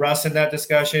want to put Russ in that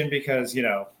discussion because,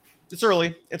 it's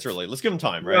early. Let's give him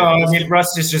time, right? No, I mean,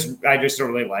 Russ is I just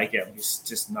don't really like him. He's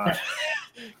just not.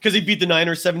 Because he beat the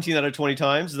Niners 17 out of 20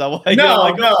 times? Is that why?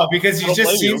 No, because he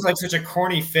just seems like such a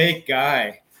corny, fake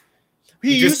guy.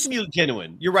 He used to be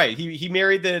genuine. You're right. He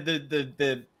married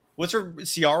the what's her,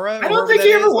 Ciara? I don't think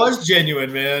he ever was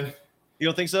genuine, man. You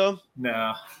don't think so?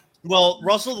 No. Well,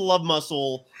 Russell the Love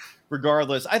Muscle,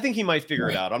 regardless, I think he might figure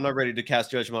it out. I'm not ready to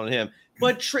cast judgment on him.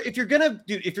 But if you're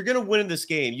gonna win in this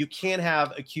game, you can't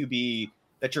have a QB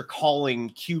that you're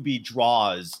calling QB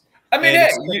draws. I mean, hey,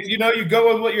 you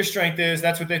go with what your strength is.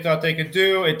 That's what they thought they could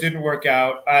do. It didn't work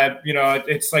out.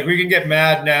 It's like we can get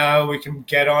mad now. We can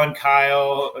get on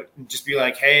Kyle and just be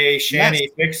like, "Hey, Shanny,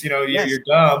 fix. You're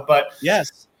dumb." But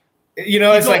yes,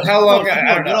 it's like how long?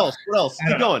 I don't know. What else?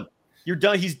 Keep going. You're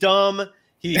done. He's dumb.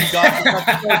 He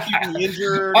got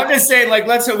injured. I'm just saying,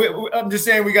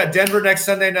 we got Denver next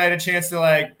Sunday night, a chance to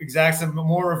like exact some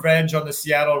more revenge on the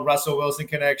Seattle Russell Wilson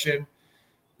connection.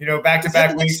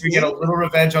 Back-to-back weeks, we get a little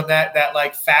revenge on that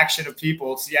like faction of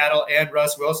people, Seattle and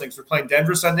Russ Wilson, because we're playing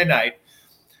Denver Sunday night.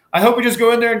 I hope we just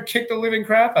go in there and kick the living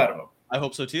crap out of them. I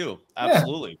hope so too.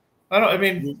 Absolutely.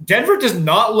 Yeah. Denver does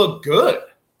not look good.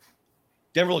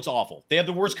 Denver looks awful. They have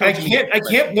the worst coach. They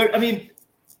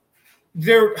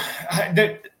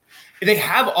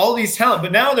have all these talent,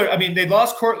 but now they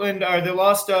lost Cortland, or they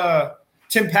lost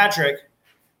Tim Patrick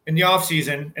in the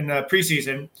offseason, in the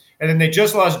preseason. And then they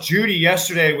just lost Judy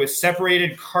yesterday with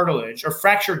separated cartilage or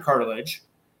fractured cartilage,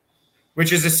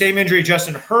 which is the same injury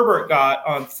Justin Herbert got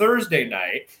on Thursday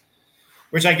night,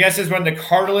 which I guess is when the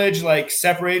cartilage like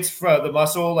separates from the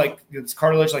muscle, like this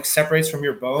cartilage like separates from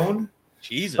your bone.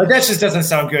 Jesus. Like that just doesn't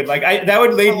sound good. Like that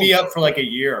would lead me up for like a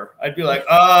year. I'd be like,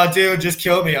 oh, dude, just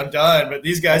kill me. I'm done. But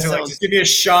these guys are like, just give me a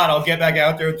shot. I'll get back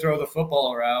out there and throw the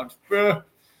football around. They're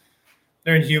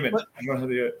inhuman. I don't know how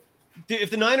to do it.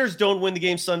 If the Niners don't win the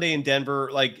game Sunday in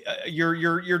Denver, like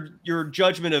your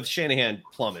judgment of Shanahan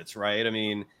plummets, right? I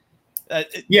mean,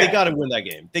 they got to win that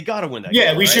game.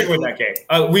 Yeah, we should win that game.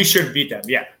 We should beat them.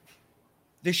 Yeah,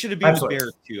 they should have beat the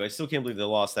Bears too. I still can't believe they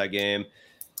lost that game.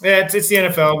 Yeah, it's the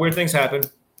NFL. Weird things happen.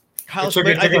 It took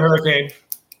a hurricane.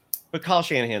 But Kyle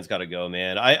Shanahan's got to go,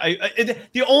 man.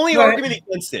 The only argument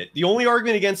against it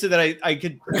that I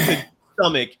could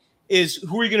stomach is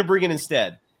who are you going to bring in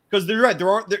instead? Because they're right.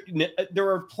 There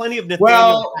are plenty of Nathaniel.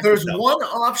 Well, there's one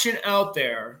option out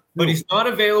there, but he's not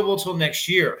available till next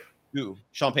year. Who?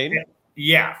 Sean Payton?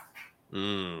 Yeah.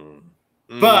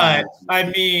 But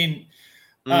I mean,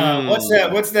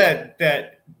 what's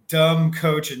that dumb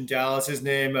coach in Dallas? His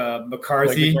name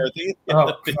McCarthy.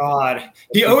 Oh God,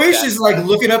 he always is like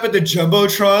looking up at the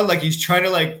jumbotron, like he's trying to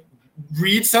like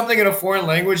read something in a foreign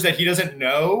language that he doesn't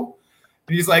know.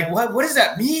 And he's like, what does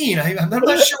that mean? I'm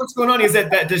not sure what's going on. He's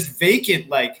that this vacant,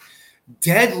 like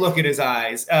dead look in his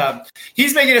eyes.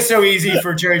 He's making it so easy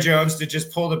for Jerry Jones to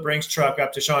just pull the Brinks truck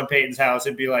up to Sean Payton's house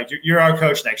and be like, you're our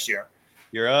coach next year.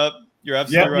 You're up. You're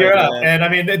absolutely right. You're up. And I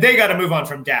mean, they got to move on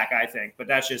from Dak, I think, but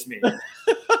that's just me.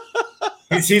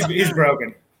 he's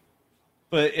broken.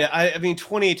 But I mean,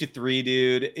 28-3,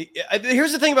 dude.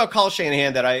 Here's the thing about Kyle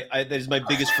Shanahan that is my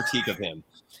biggest critique of him.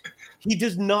 he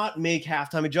does not make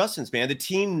halftime adjustments, man. The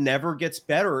team never gets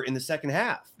better in the second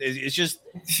half. It's just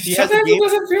sometimes it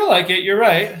doesn't feel like it. You're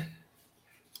right.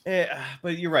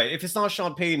 But you're right. If it's not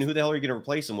Sean Payton, who the hell are you going to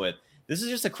replace him with? This is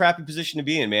just a crappy position to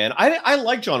be in, man. I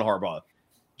like Jim Harbaugh.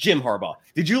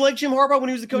 Did you like Jim Harbaugh when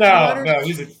he was the coach of the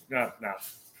Niners? No.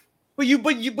 But you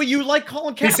like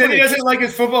Colin Kaepernick. He said he doesn't like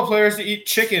his football players to eat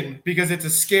chicken because it's a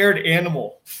scared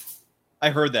animal.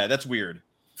 I heard that. That's weird.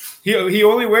 He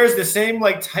only wears the same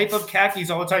like type of khakis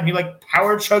all the time. He like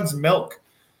power chugs milk.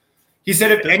 He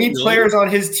said if any players on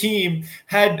his team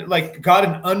had like got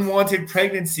an unwanted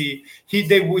pregnancy, he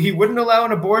wouldn't allow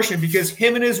an abortion because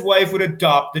him and his wife would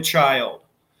adopt the child.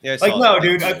 Yeah, like no,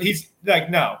 dude. He's like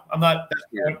no, I'm not.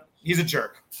 He's a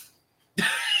jerk.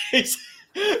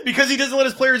 Because he doesn't let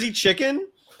his players eat chicken.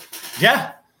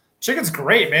 Yeah, chicken's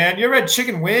great, man. You ever had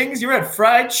chicken wings? You ever had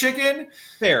fried chicken?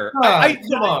 Fair.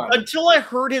 Come on. Until I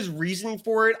heard his reasoning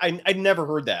for it, I never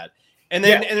heard that. And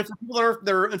then, and for people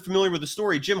that are unfamiliar with the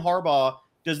story, Jim Harbaugh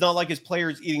does not like his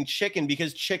players eating chicken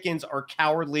because chickens are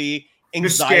cowardly,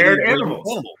 scared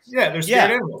animals. Yeah, they're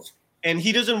scared animals. And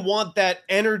he doesn't want that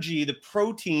energy, the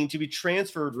protein, to be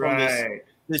transferred from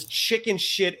this chicken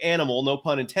shit animal, no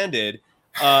pun intended,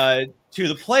 to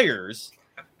the players.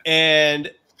 And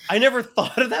I never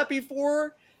thought of that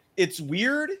before. It's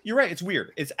weird. You're right. It's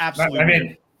weird. It's absolutely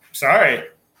weird. Sorry.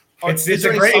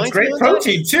 It's great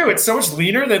protein too. It's so much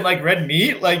leaner than like red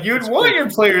meat. Like you'd want your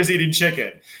players eating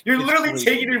chicken. You're literally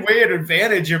taking away an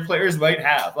advantage your players might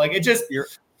have. Like it just,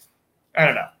 I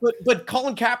don't know. But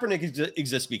Colin Kaepernick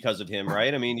exists because of him,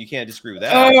 right? I mean, you can't disagree with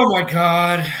that. Oh my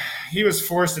God, he was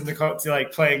forced into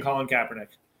like playing Colin Kaepernick.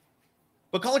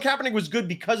 But Colin Kaepernick was good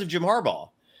because of Jim Harbaugh.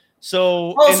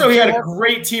 So also he had a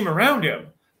great team around him.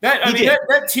 That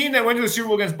team that went to the Super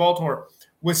Bowl against Baltimore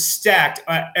was stacked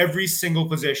at every single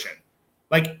position,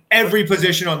 like every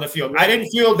position on the field. I didn't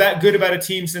feel that good about a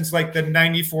team since like the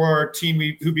 '94 team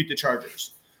who beat the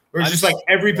Chargers, where it's just like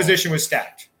every position was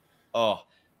stacked. Oh,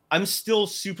 I'm still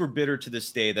super bitter to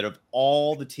this day that of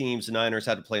all the teams the Niners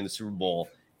had to play in the Super Bowl,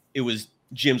 it was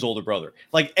Jim's older brother.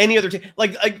 Like any other team,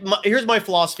 here's my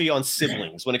philosophy on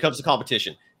siblings when it comes to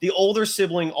competition: the older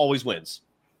sibling always wins.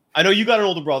 I know you got an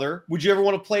older brother. Would you ever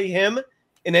want to play him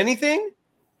in anything?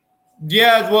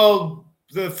 Yeah, well,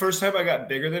 the first time I got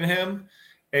bigger than him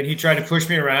and he tried to push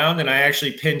me around and I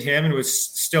actually pinned him and was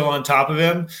still on top of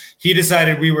him, he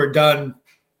decided we were done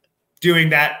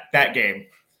doing that game.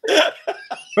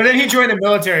 But then he joined the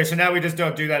military, so now we just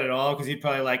don't do that at all because he'd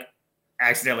probably like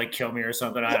accidentally kill me or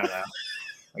something. I don't know.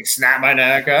 Like snap my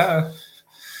neck.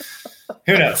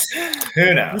 Who knows?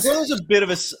 Who knows? Your brother's a bit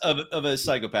of a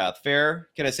psychopath. Fair?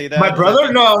 Can I say that? My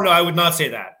brother? No, I would not say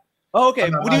that. Oh, okay.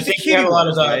 When he was a kid, he had a lot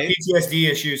of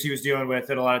PTSD issues he was dealing with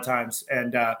at a lot of times.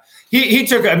 And he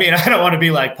took, I mean, I don't want to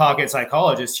be like pocket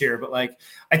psychologist here, but like,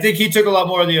 I think he took a lot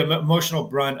more of the emotional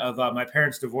brunt of my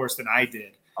parents' divorce than I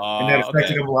did. And that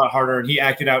affected him a lot harder. And he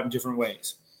acted out in different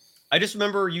ways. I just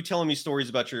remember you telling me stories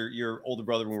about your older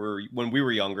brother when we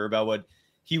were younger about what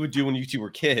he would do when you two were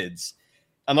kids.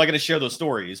 I'm not going to share those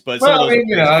stories, but now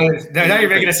you're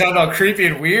making it sound all creepy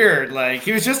and weird. Like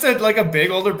he was just a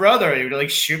big older brother. He would like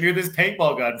shoot me with his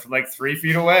paintball gun from like 3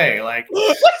 feet away. Like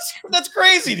that's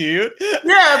crazy, dude.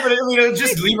 Yeah, but it would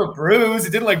just leave a bruise.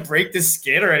 It didn't like break the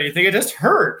skin or anything. It just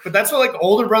hurt. But that's what like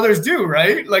older brothers do,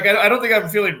 right? Like I don't think I'm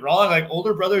feeling wrong. Like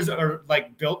older brothers are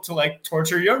like built to like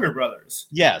torture younger brothers.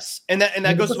 Yes, and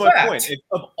that goes to my point.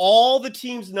 Of all the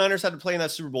teams the Niners had to play in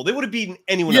that Super Bowl, they would have beaten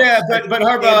anyone else. Yeah, but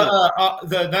Harbaugh,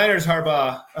 the Niners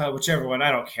Harbaugh, whichever one,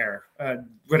 I don't care.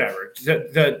 Whatever.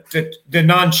 The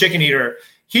non-chicken eater,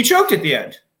 he choked at the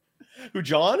end. Who,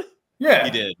 John? Yeah,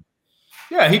 he did.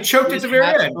 Yeah, he choked at the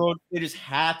very end. They just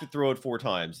had to throw it 4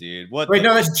 times, dude. What? Wait,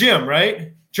 no, that's Jim,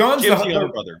 right? Jim's the older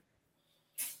brother.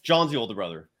 John's the older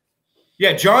brother.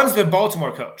 Yeah, John's the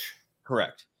Baltimore coach.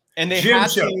 Correct. And they Jim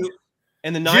had choked. to.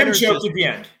 And the Niners choked at the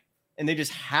end. And they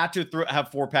just had to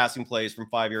have 4 passing plays from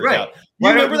 5 yards right. out. You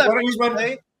remember that first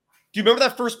play? Do you remember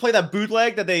that first play, that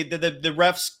bootleg that the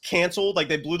refs canceled? Like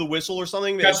they blew the whistle or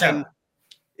something? Touchdown.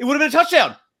 It would have been a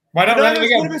touchdown. Why not run it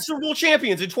again? Would have been Super Bowl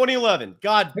champions in 2011.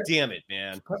 God damn it,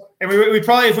 man. And we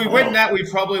probably, if we win that, we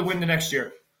probably win the next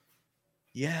year.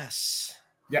 Yes.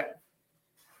 Yeah.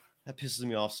 That pisses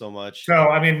me off so much. So,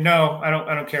 I mean, no, I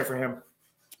don't care for him.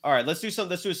 All right, let's do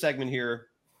a segment here.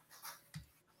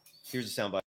 Here's a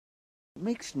soundbite. It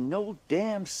makes no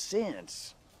damn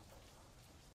sense.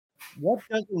 What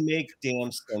doesn't make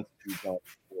damn sense to you about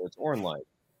sports or in life?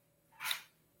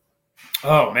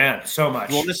 Oh man, so much.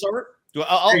 You want to start? You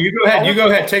go ahead. You go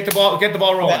ahead. Take the ball. Get the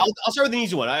ball rolling. I'll start with an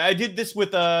easy one. I did this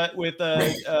with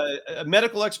a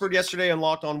medical expert yesterday on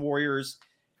Locked On Warriors,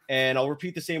 and I'll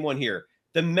repeat the same one here.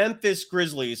 The Memphis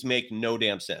Grizzlies make no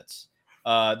damn sense.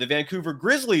 The Vancouver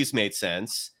Grizzlies made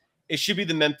sense. It should be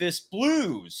the Memphis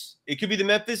Blues. It could be the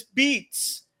Memphis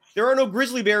Beats. There are no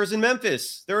Grizzly Bears in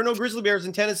Memphis. There are no Grizzly Bears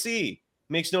in Tennessee.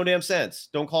 Makes no damn sense.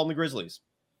 Don't call them the Grizzlies.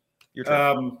 Your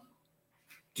turn.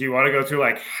 Do you want to go through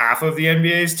like half of the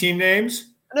NBA's team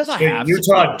names? And that's not half.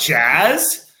 Utah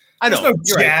Jazz? I know. There's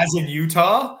no Jazz in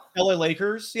Utah. LA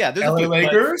Lakers. Yeah, there's LA a few,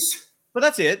 Lakers. but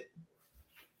that's it.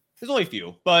 There's only a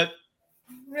few, but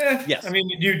yes. I mean,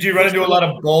 do you run into a lot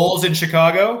of Bulls in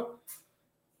Chicago?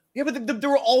 Yeah, but they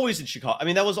were always in Chicago. I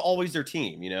mean, that was always their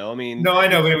team, I mean. No, I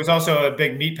know, but it was also a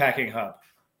big meatpacking hub.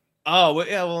 Oh,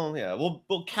 well, yeah.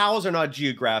 Well, cows are not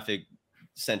geographic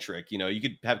centric. You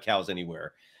could have cows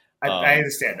anywhere. I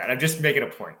understand that. I'm just making a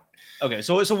point. Okay,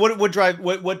 so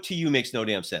what to you makes no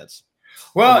damn sense?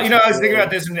 Well, I was thinking about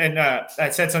this, and I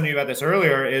said something about this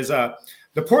earlier. Is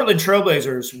the Portland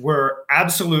Trailblazers were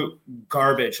absolute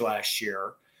garbage last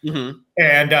year. Mm-hmm.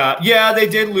 And they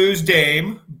did lose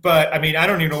Dame, but I mean, I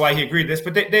don't even know why he agreed to this.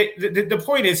 But the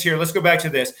point is here. Let's go back to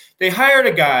this. They hired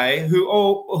a guy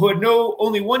who had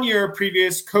only 1 year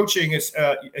previous coaching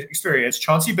experience,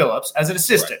 Chauncey Billups, as an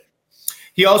assistant. Right.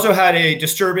 He also had a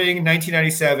disturbing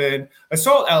 1997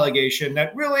 assault allegation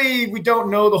that really we don't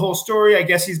know the whole story. I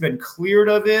guess he's been cleared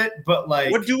of it, but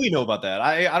like, what do we know about that?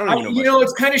 I don't even know.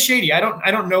 It's kind of shady. I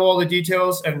don't know all the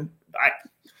details, and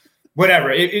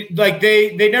whatever. Like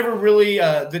they never really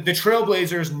the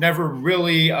Trailblazers never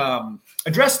really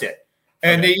addressed it.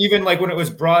 And they even, like, when it was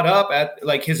brought up at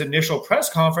like his initial press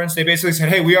conference, they basically said,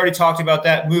 "Hey, we already talked about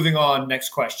that. Moving on, next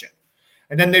question."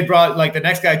 And then they brought, like, the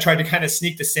next guy tried to kind of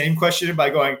sneak the same question in by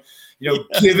going,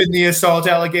 given the assault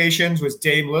allegations, was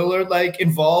Dame Lillard like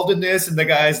involved in this? And the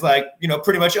guy's like,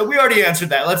 pretty much, we already answered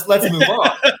that. Let's move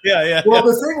on. Yeah. Well,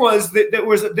 the thing was that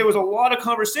there was a lot of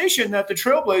conversation that the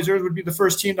Trailblazers would be the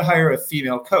first team to hire a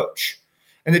female coach.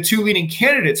 And the two leading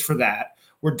candidates for that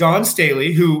were Dawn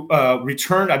Staley, who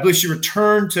returned, I believe she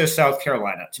returned to South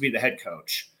Carolina to be the head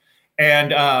coach, and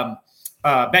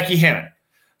Becky Hammon,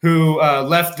 who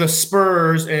left the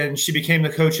Spurs, and she became the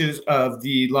coaches of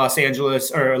the Las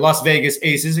Vegas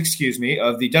Aces,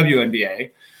 of the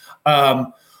WNBA.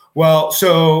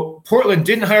 So Portland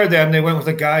didn't hire them. They went with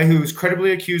a guy who's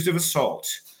credibly accused of assault.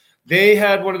 They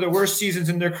had one of the worst seasons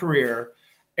in their career,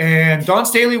 and Dawn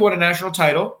Staley won a national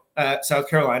title at South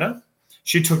Carolina.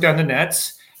 She took down the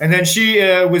Nets, and then she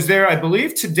was there, I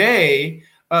believe, today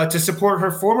to support her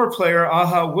former player,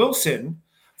 Aja Wilson,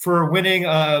 for winning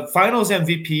finals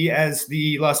MVP as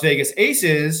the Las Vegas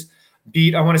Aces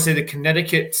beat, I want to say, the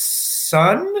Connecticut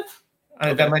Sun.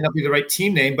 That might not be the right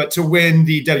team name, but to win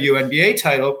the WNBA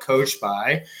title coached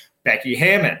by Becky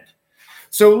Hammon.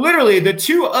 So literally the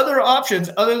two other options,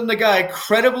 other than the guy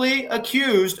credibly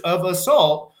accused of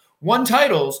assault, won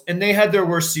titles, and they had their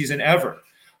worst season ever.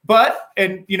 But,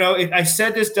 I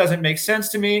said this doesn't make sense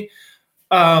to me.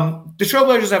 The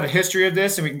Trailblazers have a history of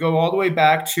this, and we can go all the way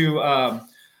back to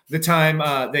the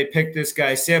time they picked this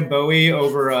guy, Sam Bowie,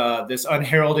 over this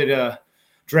unheralded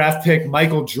draft pick,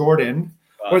 Michael Jordan.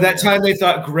 Or that time they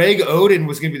thought Greg Oden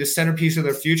was going to be the centerpiece of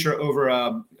their future over,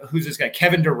 who's this guy,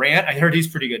 Kevin Durant. I heard he's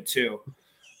pretty good too.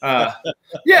 So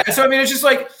I mean, it's just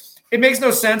like, it makes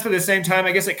no sense, but at the same time,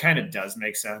 I guess it kind of does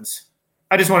make sense.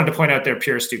 I just wanted to point out their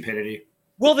pure stupidity.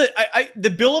 Well, the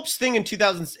Billups thing in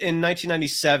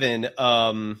 1997,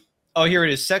 here it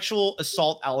is, sexual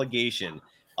assault allegation.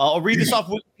 I'll read this off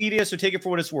Wikipedia, so take it for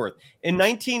what it's worth. In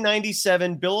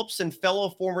 1997, Billups and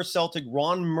fellow former Celtic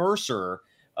Ron Mercer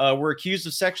were accused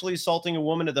of sexually assaulting a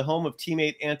woman at the home of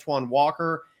teammate Antoine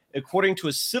Walker. According to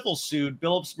a civil suit,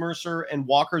 Billups, Mercer, and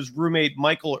Walker's roommate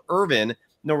Michael Irvin,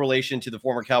 no relation to the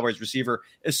former Cowboys receiver,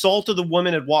 assaulted the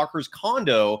woman at Walker's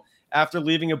condo after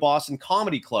leaving a Boston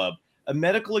comedy club. A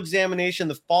medical examination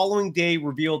the following day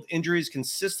revealed injuries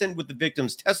consistent with the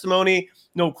victim's testimony.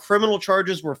 No criminal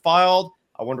charges were filed.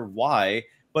 I wonder why,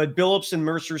 but Billups and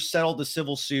Mercer settled the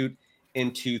civil suit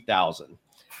in 2000.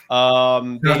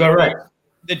 Right.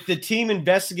 The team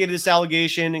investigated this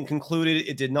allegation and concluded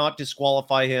it did not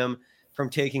disqualify him from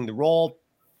taking the role.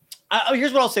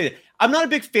 Here's what I'll say. I'm not a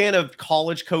big fan of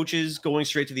college coaches going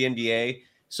straight to the NBA.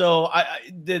 So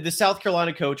the South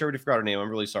Carolina coach, I already forgot her name. I'm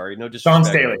really sorry. No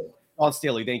disrespect. Dawn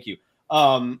Staley. Thank you.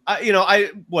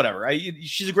 Whatever.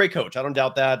 She's a great coach. I don't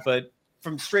doubt that. But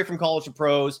straight from college to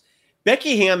pros,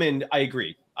 Becky Hammon, I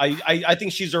agree. I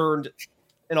think she's earned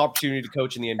an opportunity to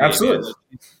coach in the NBA. Absolutely.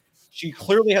 She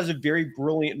clearly has a very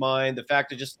brilliant mind. The fact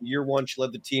that just in year one, she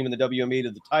led the team in the WNBA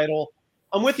to the title.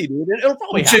 I'm with you, dude. It'll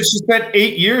probably She happen. spent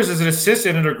 8 years as an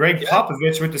assistant under Greg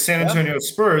Popovich with the San Antonio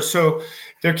Spurs. So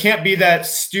there can't be that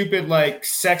stupid, like,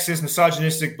 sexist,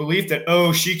 misogynistic belief that,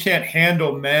 oh, she can't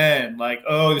handle men. Like,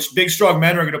 oh, this big, strong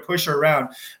men are going to push her around.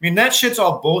 I mean, that shit's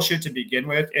all bullshit to begin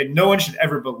with, and no one should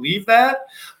ever believe that.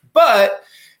 But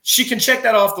she can check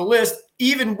that off the list,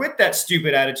 even with that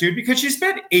stupid attitude, because she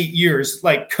spent 8 years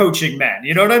like coaching men.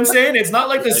 You know what I'm saying? It's not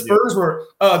like the Spurs were,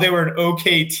 they were an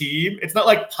okay team. It's not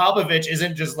like Popovich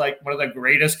isn't just like one of the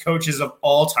greatest coaches of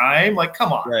all time. Like,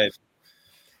 come on. Right.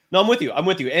 No, I'm with you.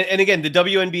 And again, the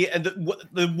WNBA and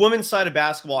the women's side of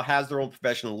basketball has their own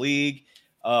professional league.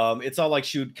 It's not like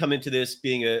she would come into this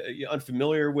being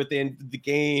unfamiliar with the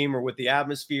game or with the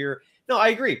atmosphere. No, I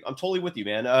agree. I'm totally with you,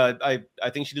 man. I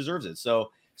think she deserves it. So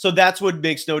that's what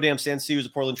makes no damn sense to you as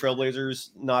the Portland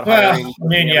Trailblazers not hiring. I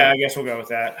mean, I guess we'll go with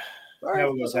that. All right, Yeah,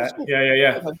 we'll go with that. cool.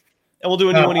 Yeah. And we'll do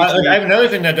a new one each week. I have another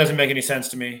thing that doesn't make any sense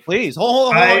to me. Please,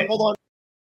 hold on.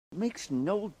 Makes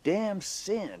no damn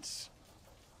sense.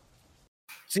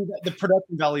 See, the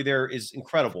production value there is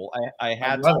incredible. I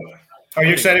had Love it. Are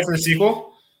you excited for the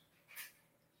sequel?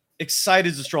 excited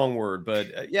is a strong word,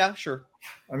 but yeah, sure.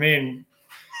 I mean,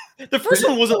 The first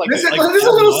one wasn't like There's a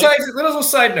little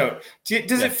side note.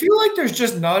 Does it feel like there's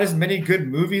just not as many good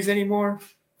movies anymore?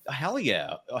 Hell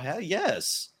yeah. Oh, hell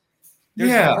yes.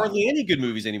 There's hardly any good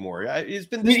movies anymore. It's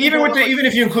been even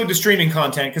if you include the streaming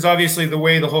content, because obviously the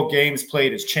way the whole game's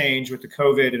played has changed with the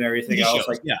COVID and everything TV else. shows,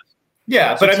 Like,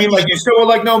 yeah. But I mean, like, you still were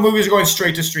like, no, movies are going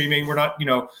straight to streaming. We're not,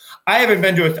 I've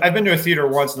been to a theater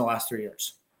once in the last 3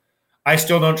 years. I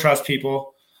still don't trust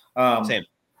people. Same.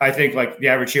 I think like the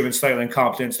average human's slightly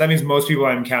incompetent. So that means most people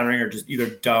I'm encountering are just either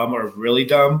dumb or really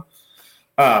dumb.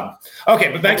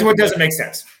 Okay, but back to what doesn't make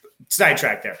sense.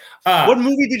 Sidetrack there. What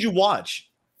movie did you watch?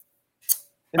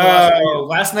 In the last 3 years?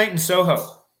 Last Night in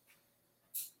Soho.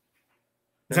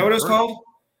 Is that what it was called?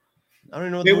 I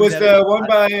don't know. It was the one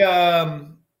by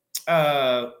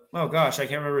oh gosh, I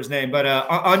can't remember his name, but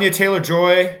Anya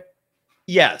Taylor-Joy.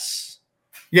 Yes.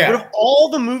 Yeah. But of all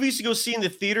the movies to go see in the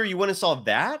theater, you went and saw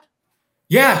that?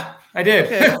 Yeah, I did.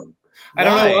 Okay. I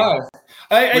don't know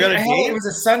why. It was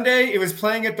a Sunday. It was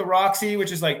playing at the Roxy,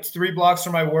 which is like 3 blocks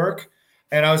from my work.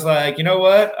 And I was like, you know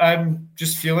what? I'm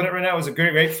just feeling it right now. It was a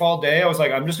great fall day. I was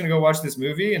like, I'm just going to go watch this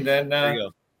movie. And then, There you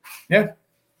go. yeah.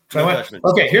 So No I went, judgment.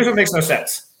 okay, here's what makes no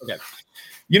sense. Okay.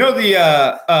 You know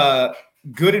the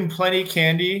Good and Plenty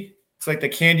candy? It's like the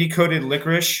candy-coated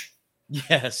licorice.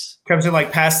 Yes. Comes in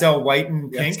like pastel white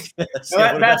and pink. Yes. No,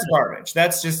 Yeah, that's garbage.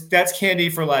 That's candy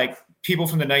for like people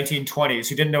from the 1920s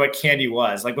who didn't know what candy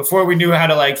was. Like before we knew how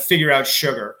to like figure out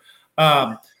sugar.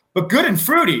 But Good and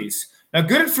Fruities. Now,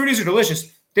 Good and Fruities are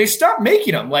delicious. They stopped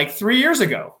making them like 3 years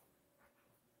ago.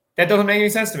 That doesn't make any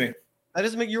sense to me.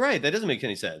 You're right. That doesn't make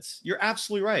any sense. You're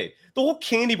absolutely right. The whole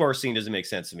candy bar scene doesn't make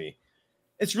sense to me.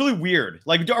 It's really weird.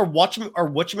 Like, are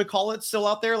whatchamacallit still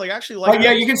out there? Like, actually, like,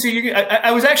 yeah, you can see. I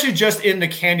was actually just in the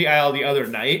candy aisle the other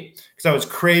night because I was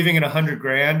craving an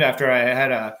 $100 after I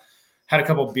had a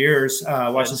couple beers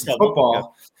watching some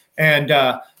football, and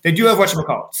they do have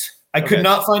whatchamacallits. I could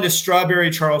not find a strawberry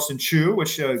Charleston Chew,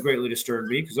 which greatly disturbed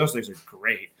me because those things are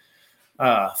great.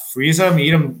 Freeze them,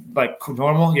 eat them like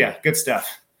normal. Yeah, good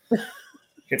stuff.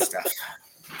 Good stuff.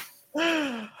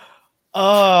 You've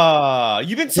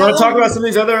been. You want to talk about some of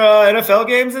these other NFL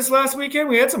games this last weekend?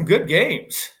 We had some good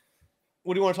games.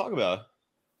 What do you want to talk about?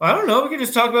 I don't know. We can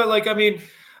just talk about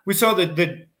we saw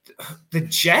the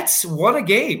Jets won a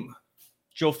game.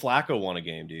 Joe Flacco won a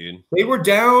game, dude. They were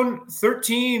down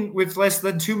 13 with less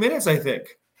than 2 minutes, I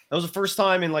think. That was the first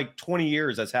time in like 20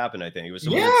 years that's happened. I think it was.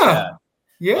 Yeah.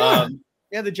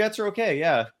 The Jets are okay.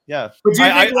 Yeah. But do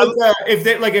you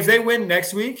think if they win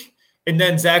next week and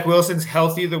then Zach Wilson's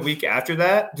healthy the week after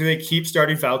that, do they keep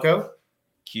starting Falco?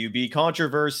 QB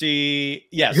controversy.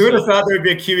 Yes. Who would have thought there would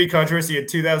be a QB controversy in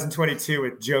 2022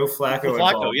 with Joe Flacco?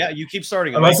 Flacco, yeah, you keep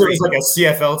starting him. Unless it was like a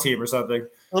CFL team or something.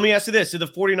 Let me ask you this. Did the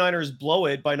 49ers blow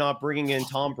it by not bringing in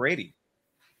Tom Brady?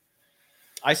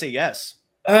 I say yes.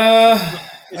 Still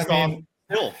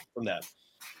from that.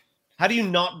 How do you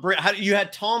not bring? How you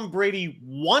had Tom Brady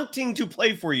wanting to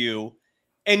play for you,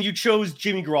 and you chose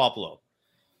Jimmy Garoppolo?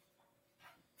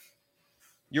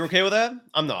 You're okay with that?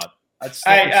 I'm not.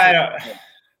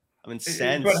 I'm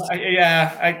incensed.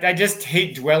 I just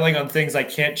hate dwelling on things I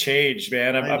can't change,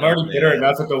 man. I'm already bitter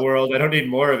enough at the world. I don't need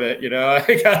more of it.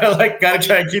 I gotta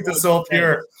try and keep the soul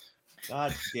pure.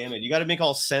 God damn it! You got to make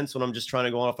all sense when I'm just trying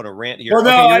to go off on a rant here. Well,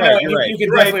 no, okay, I know. You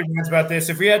can definitely rant about this.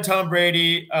 If we had Tom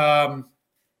Brady, I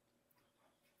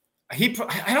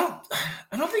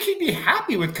don't think he'd be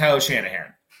happy with Kyle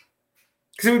Shanahan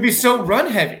because it would be so run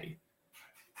heavy.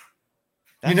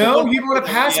 He'd want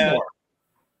to pass more.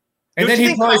 And then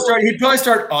he'd probably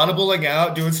start audibling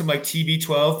out, doing some like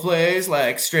TB12 plays,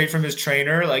 like straight from his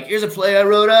trainer. Like, here's a play I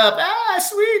wrote up.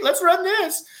 Sweet, let's run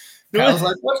this. Kyle's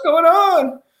like, what's going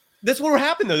on? That's what would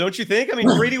happen, though, don't you think? I mean,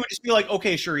 Brady would just be like,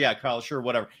 okay, sure, yeah, Kyle, sure,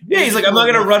 whatever. Yeah, he's like, I'm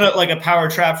not going to run a power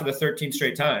trap for the 13th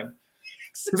straight time.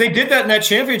 Because they did that in that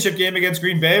championship game against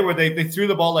Green Bay where they threw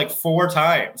the ball like 4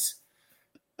 times.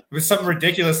 It was something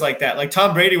ridiculous like that. Like,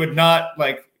 Tom Brady would not,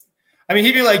 like, I mean,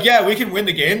 he'd be like, yeah, we can win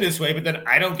the game this way, but then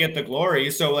I don't get the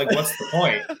glory. So, like, what's the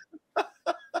point?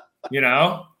 You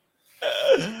know?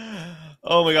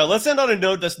 Oh, my God. Let's end on a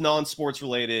note that's non-sports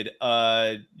related.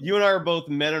 You and I are both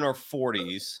men in our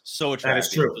 40s. So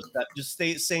attractive. That is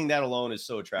true. Just saying that alone is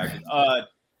so attractive.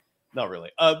 Not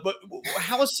really. But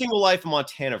how is single life in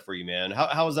Montana for you, man?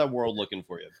 How is that world looking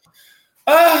for you?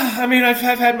 I mean, I've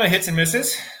had my hits and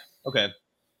misses. Okay.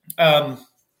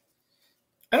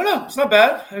 I don't know. It's not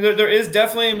bad. There is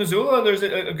definitely in Missoula. There's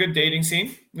a good dating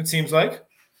scene. It seems like.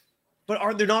 But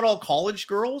are they not all college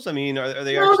girls? I mean, are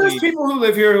they no, actually? There's people who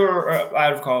live here who are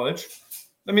out of college.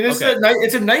 I mean, it's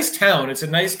a nice town. It's a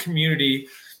nice community.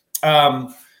 Yeah,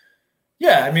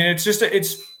 I mean, it's just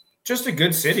a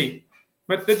good city.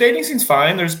 But the dating scene's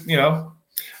fine. There's,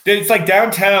 it's like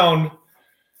downtown.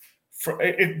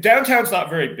 Downtown's not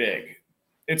very big.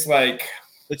 It's like.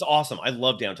 It's awesome. I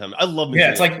love downtown. I love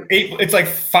Missoula. Yeah, it's like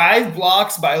 5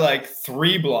 blocks by like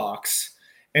 3 blocks.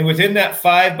 And within that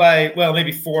 5 by,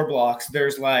 maybe 4 blocks,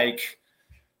 there's like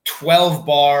 12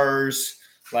 bars,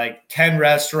 like 10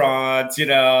 restaurants,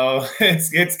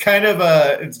 it's kind of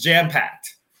it's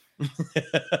jam-packed.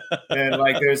 And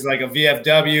like, there's like a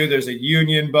VFW, there's a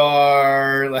Union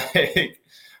Bar, like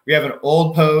we have an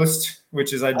Old Post,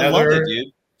 which is another. I love it,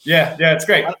 dude. Yeah, it's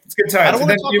great. It's good times. I don't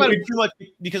want to talk about it too much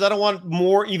because I don't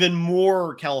want even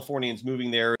more Californians moving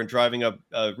there and driving up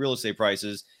real estate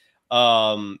prices.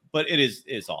 But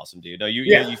it's awesome, dude. No,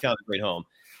 you found a great home.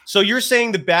 So you're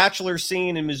saying the bachelor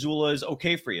scene in Missoula is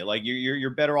okay for you? Like you're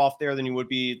better off there than you would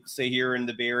be, say, here in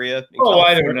the Bay Area? Oh,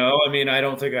 I don't know. I mean, I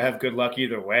don't think I have good luck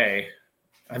either way.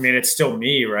 I mean, it's still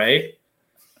me, right?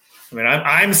 I mean,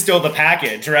 I'm still the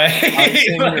package, right?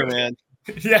 I'm here, man.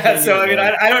 Yeah, so I mean,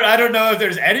 I don't know if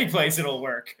there's any place it'll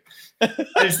work. I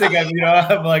just think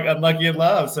I'm like unlucky in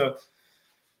love. So,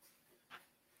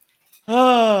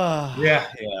 yeah.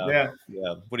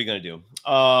 What are you gonna do?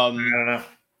 I don't know.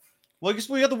 Well, I guess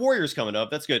we got the Warriors coming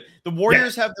up. That's good. The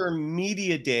Warriors have their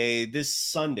media day this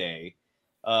Sunday.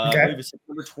 I believe it's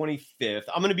September 25th.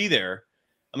 I'm gonna be there.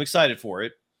 I'm excited for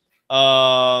it.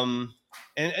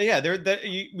 And yeah,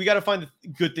 we got to find the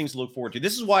good things to look forward to.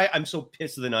 This is why I'm so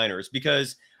pissed at the Niners,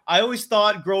 because I always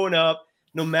thought growing up,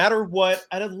 no matter what,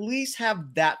 I'd at least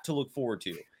have that to look forward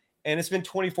to. And it's been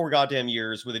 24 goddamn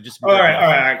years with it just. All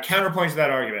right. Counterpoint to that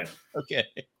argument. Okay.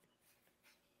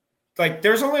 Like,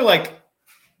 there's only like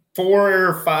 4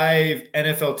 or 5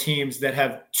 NFL teams that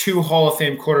have 2 Hall of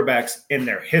Fame quarterbacks in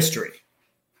their history.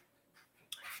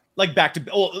 Like back to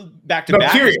back.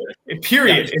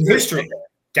 Period in history.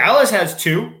 Dallas has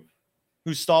 2.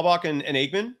 Who's Staubach and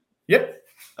Aikman? Yep.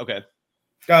 Okay.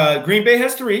 Green Bay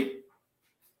has 3.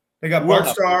 They got Bart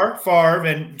Starr, Favre,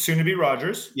 and soon to be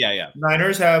Rodgers. Yeah.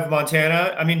 Niners have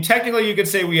Montana. I mean, technically, you could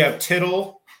say we have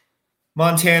Tittle,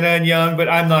 Montana, and Young, but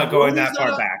I'm not going that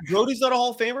far back. Brody's not a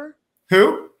Hall of Famer?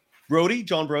 Who? Brody,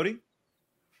 John Brody.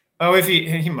 Oh, if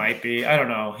he might be. I don't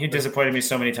know. He disappointed me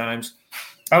so many times.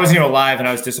 I wasn't even alive, and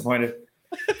I was disappointed.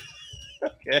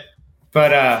 Okay.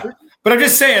 But I'm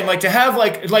just saying, like, to have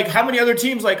like how many other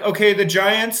teams, like, okay, the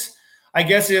Giants, I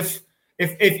guess if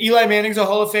Eli Manning's a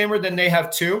Hall of Famer, then they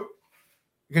have 2.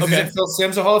 Because isn't Phil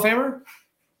Simms a Hall of Famer?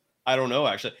 I don't know,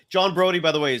 actually. John Brody,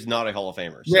 by the way, is not a Hall of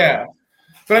Famer. So, yeah.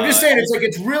 But I'm just saying,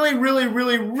 it's really, really,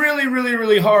 really, really, really,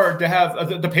 really hard to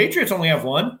have the Patriots only have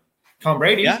 1, Tom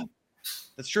Brady. Yeah,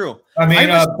 that's true. I mean,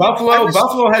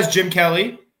 Buffalo has Jim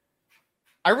Kelly.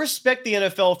 I respect the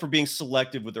NFL for being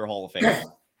selective with their Hall of Fame.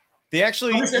 They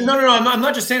actually no. I'm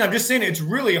not just saying. I'm just saying it's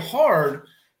really hard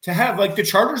to have. Like, the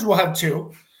Chargers will have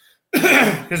 2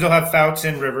 because they'll have Fouts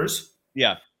and Rivers.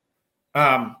 Yeah.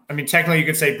 I mean, technically, you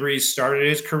could say Breeze started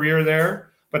his career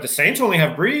there, but the Saints only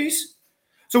have Breeze.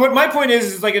 So what my point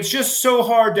is like, it's just so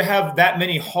hard to have that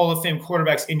many Hall of Fame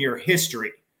quarterbacks in your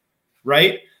history,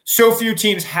 right? So few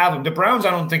teams have them. The Browns,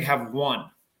 I don't think, have 1.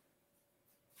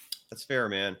 That's fair,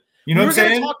 man. You know what I'm saying?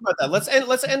 We're going to talk about that.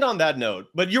 Let's end on that note.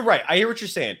 But you're right. I hear what you're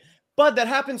saying. But that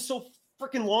happened so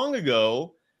freaking long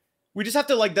ago. We just have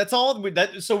to, like, that's all.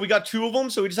 So we got 2 of them.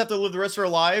 So we just have to live the rest of our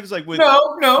lives like with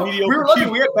no. We were lucky.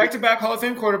 We had back-to-back Hall of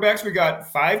Fame quarterbacks. We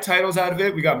got 5 titles out of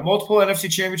it. We got multiple NFC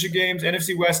Championship games,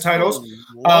 NFC West titles.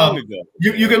 Long ago.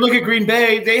 You can look at Green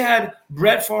Bay. They had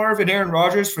Brett Favre and Aaron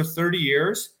Rodgers for 30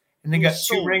 years, and they got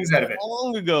 2 rings out of it.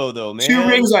 Long ago, though, man. 2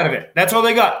 rings out of it. That's all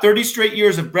they got. 30 straight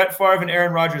years of Brett Favre and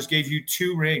Aaron Rodgers gave you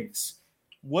 2 rings.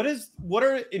 What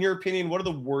are, in your opinion, what are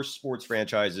the worst sports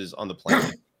franchises on the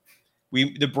planet?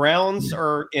 The Browns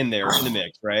are in there in the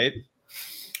mix, right?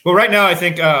 Well, right now I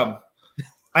think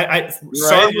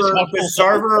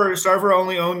Sarver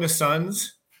only owned the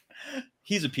Suns.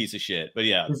 He's a piece of shit, but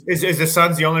yeah. Is the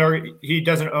Suns the only? He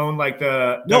doesn't own like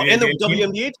the WNBA and the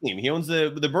WNBA team. He owns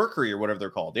the Mercury or whatever they're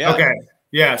called. Yeah. Okay.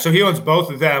 Yeah. So he owns both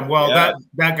of them. Well,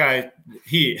 that guy,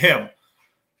 him.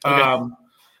 Okay.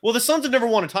 Well, the Suns have never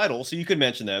won a title, so you could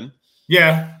mention them.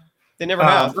 Yeah. They never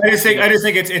have. I just think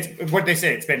it's what they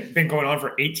say. It's been going on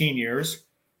for 18 years.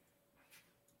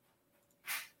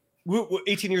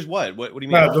 18 years what? What do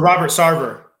you mean? The Robert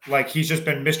Sarver. Like, he's just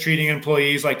been mistreating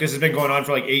employees. Like, this has been going on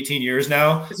for like 18 years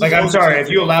now. Like, I'm sorry, if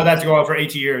you allow that to go on for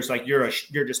 18 years, like you're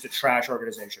just a trash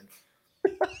organization.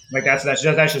 Like that's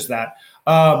just that.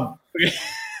 Well,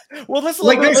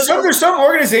 there's some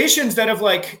organizations that have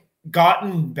like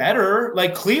gotten better.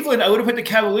 Like Cleveland, I would have put the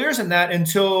Cavaliers in that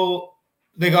until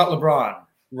they got LeBron.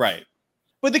 Right.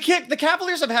 But the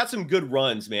Cavaliers have had some good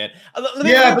runs, man. But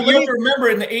you have to remember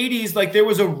in the 80s, like there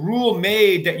was a rule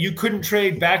made that you couldn't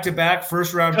trade back-to-back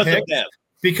first-round picks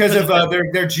because of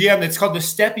their GM. It's called the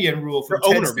Stepien rule for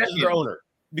their owner.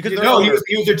 He was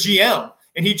their GM,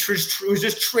 and he was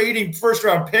just trading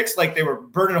first-round picks like they were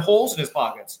burning holes in his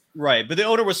pockets. Right, but the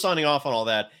owner was signing off on all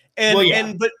that.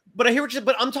 But I hear what you.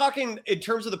 But I'm talking in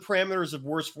terms of the parameters of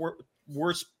worst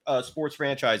sports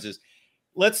franchises.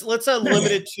 Let's limit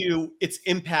it to its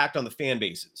impact on the fan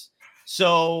bases.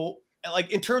 So, like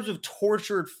in terms of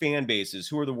tortured fan bases,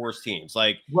 who are the worst teams?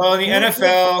 Like, well, in the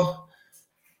NFL,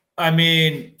 I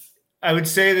mean, I would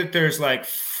say that there's like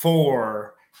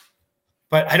 4,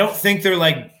 but I don't think they're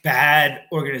like bad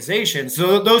organizations.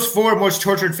 So those 4 most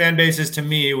tortured fan bases to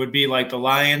me would be like the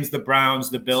Lions, the Browns,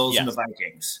 the Bills, and the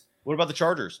Vikings. What about the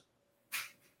Chargers?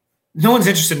 No one's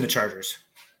interested in the Chargers.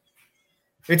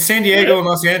 It's San Diego and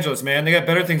Los Angeles, man. They got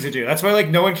better things to do. That's why, like,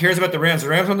 no one cares about the Rams. The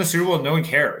Rams won the Super Bowl, and no one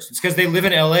cares. It's because they live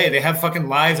in LA. They have fucking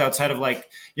lives outside of,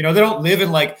 like, they don't live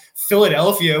in, like,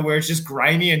 Philadelphia where it's just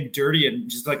grimy and dirty and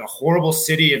just, like, a horrible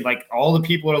city. And, like, all the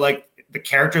people are, like, the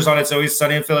characters on It's Always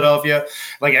Sunny in Philadelphia.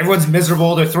 Like, everyone's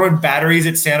miserable. They're throwing batteries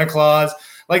at Santa Claus.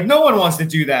 Like, no one wants to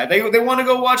do that. They want to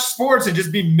go watch sports and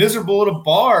just be miserable at a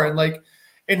bar. And, like,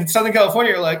 in Southern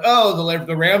California, you're like, oh,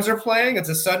 the Rams are playing. It's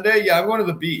a Sunday. Yeah, I'm going to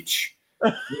the beach.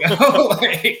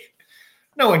 Like,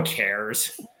 no one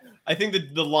cares. I think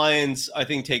the Lions,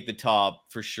 take the top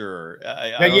for sure.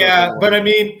 But I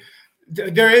mean,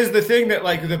 there is the thing that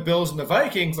like the Bills and the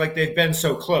Vikings, like they've been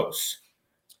so close.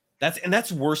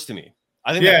 That's worse to me.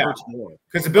 I think that hurts more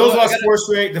because the Bills lost 4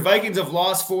 straight. The Vikings have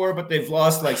lost 4, but they've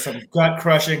lost like some gut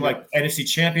crushing like NFC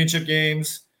Championship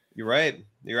games. You're right.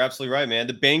 You're absolutely right, man.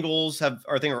 The Bengals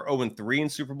are 0-3 in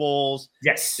Super Bowls.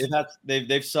 Yes,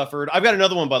 they've suffered. I've got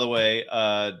another one, by the way.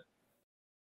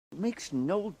 Makes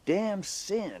no damn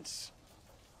sense.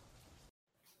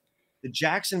 The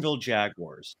Jacksonville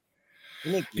Jaguars.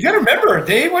 You got to remember,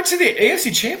 they went to the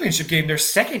AFC Championship game their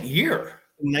second year.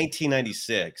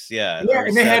 1996, yeah,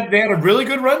 and they had a really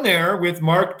good run there with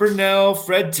Mark Brunell,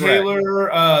 Fred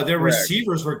Taylor. Their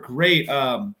receivers were great.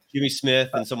 Jimmy Smith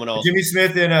and someone else. Jimmy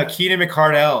Smith and Keenan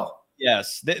McCardell.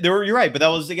 Yes, you're right, but that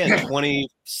was again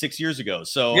 26 years ago.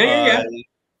 So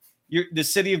you're the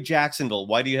city of Jacksonville.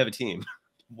 Why do you have a team?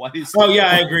 Why do you?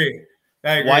 I agree.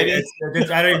 Why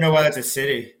I don't even know why that's a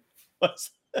city.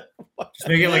 Just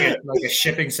make it like a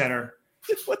shipping center.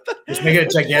 Just make it a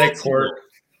gigantic port.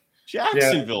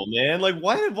 Jacksonville, man. Like,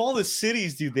 why of all the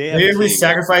cities do they have? Maybe we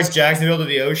sacrifice Jacksonville to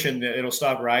the ocean, it'll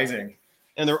stop rising.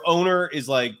 And their owner is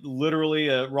like literally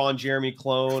a Ron Jeremy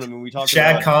clone. I mean, we talked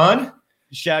Shad Khan.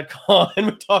 We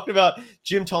talked about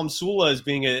Jim Tom Sula as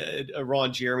being a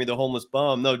Ron Jeremy, the homeless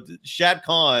bum. No, Shad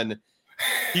Khan,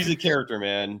 he's a character,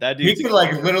 man. That dude. He could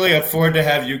literally afford to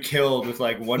have you killed with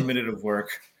like 1 minute of work.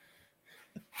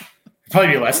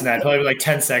 Probably be less than that. Probably be like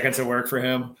 10 seconds of work for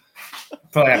him.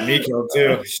 Probably have me killed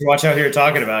too. You should watch out who you're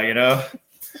talking about,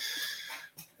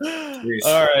 Jeez.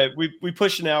 All right, we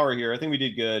pushed an hour here. I think we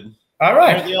did good. All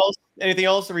right. Anything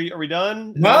else? Are we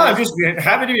done? No, I'm just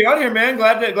happy to be on here, man.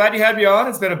 Glad you had me on.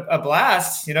 It's been a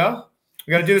blast. We got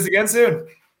to do this again soon.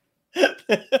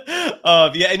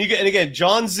 And again,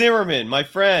 John Zimmerman, my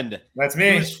friend. That's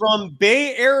me. He's from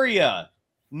Bay Area,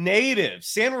 native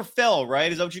San Rafael,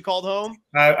 right? Is that what you called home?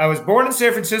 I was born in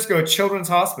San Francisco at Children's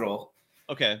Hospital.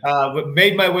 Okay.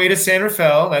 Made my way to San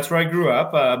Rafael. That's where I grew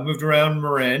up. Moved around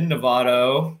Marin,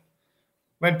 Novato.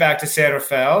 Went back to San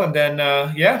Rafael, and then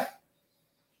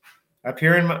up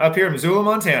here in Missoula,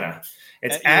 Montana.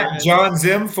 It's at John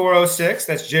Zim 406.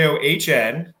 That's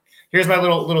JOHN. Here's my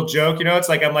little joke. You know, it's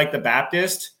like I'm like the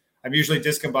Baptist. I'm usually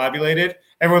discombobulated.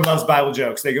 Everyone loves Bible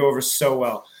jokes. They go over so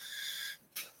well.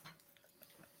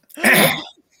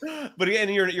 But again,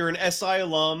 you're an SI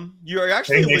alum. You're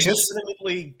actually a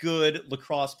legitimately good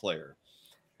lacrosse player.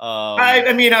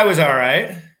 I mean, I was all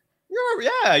right. You were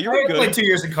good. I played 2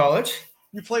 years in college.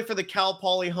 You played for the Cal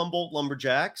Poly Humboldt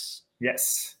Lumberjacks.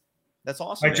 Yes. That's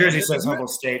awesome. My jersey says Humboldt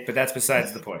State, but that's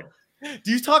besides the point.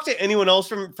 Do you talk to anyone else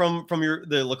from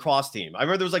the lacrosse team? I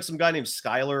remember there was like some guy named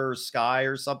Skyler or Sky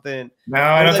or something. No,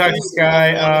 I don't talk to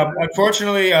Sky.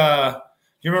 Unfortunately, do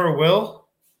you remember Will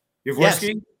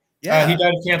Yavorski? Yes. He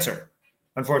died of cancer.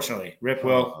 Unfortunately, Rip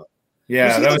Will.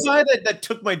 Yeah, was he the guy that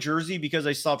took my jersey because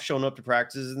I stopped showing up to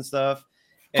practices and stuff.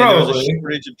 And Probably. There was a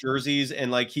shortage of jerseys,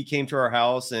 and like he came to our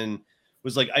house and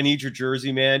was like, "I need your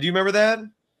jersey, man." Do you remember that?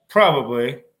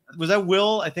 Probably. Was that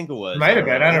Will? I think it was. Might have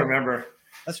been. I don't remember.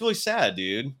 That's really sad,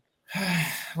 dude.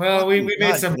 Well, we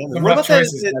made some rough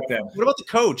choices back then. What about the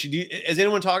coach? Has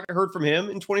anyone heard from him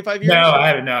in 25 years? No, I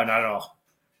haven't. No, not at all.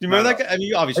 Do you remember that guy? I mean,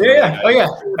 you obviously. Yeah. Oh, yeah.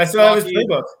 I still have his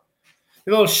playbook. A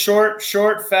little short,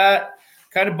 fat,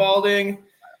 kind of balding.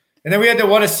 And then we had the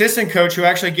one assistant coach who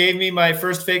actually gave me my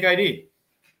first fake ID.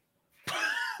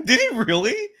 Did he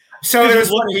really? So it was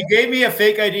funny. He gave me a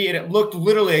fake ID, and it looked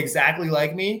literally exactly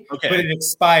like me, but it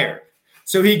expired.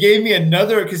 So he gave me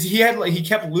another because he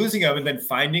kept losing them and then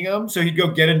finding them. So he'd go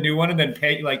get a new one and then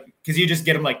pay because you just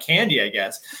get them like candy, I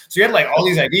guess. So he had like all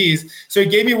these IDs. So he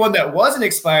gave me one that wasn't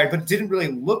expired, but didn't really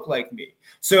look like me.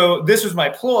 So this was my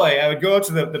ploy. I would go up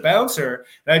to the bouncer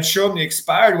and I'd show him the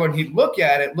expired one. He'd look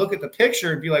at it, look at the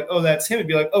picture and be like, oh, that's him. And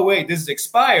be like, oh, wait, this is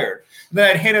expired. And then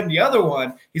I'd hand him the other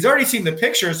one. He's already seen the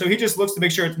picture. So he just looks to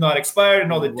make sure it's not expired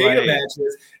and all the data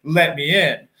matches let me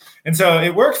in. And so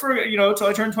it worked for, until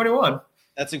I turned 21.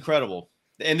 That's incredible.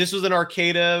 And this was an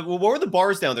Arcata. Well, what were the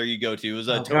bars down there you go to? It was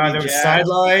Toby and there was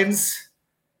Sidelines.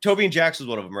 Toby and Jack's was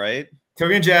one of them, right?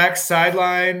 Toby and Jack's,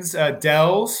 Sidelines,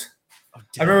 Dell's.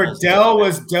 I remember Dell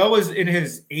was in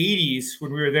his 80s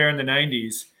when we were there in the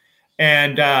 90s.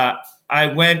 And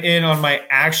I went in on my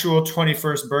actual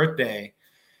 21st birthday.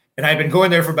 And I'd been going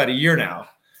there for about a year now.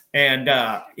 And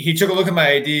he took a look at my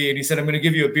ID and he said, I'm going to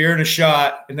give you a beer and a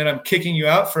shot. And then I'm kicking you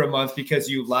out for a month because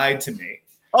you lied to me.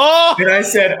 Oh! And I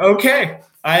said, okay,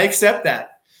 I accept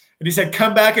that. And he said,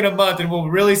 come back in a month and we'll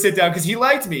really sit down because he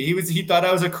liked me. He thought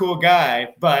I was a cool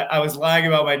guy, but I was lying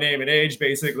about my name and age,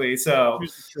 basically. So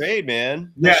trade,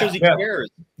 man. That shows he cares.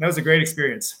 That was a great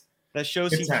experience. That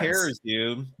shows he cares,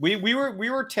 dude. We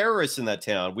were terrorists in that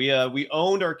town. We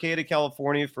owned Arcata,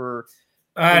 California for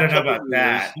I don't know about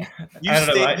that. We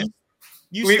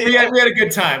had a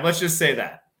good time. Let's just say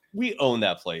that. We owned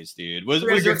that place, dude. Was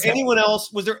there anyone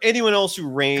else? Was there anyone else who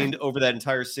reigned over that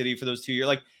entire city for those 2 years?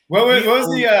 Like, what was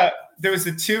there was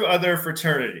the two other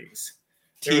fraternities.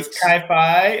 There was Chi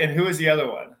Phi, and who was the other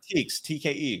one? Teeks,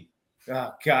 TKE.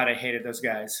 Oh God, I hated those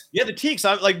guys. Yeah, the Teeks.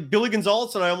 I like Billy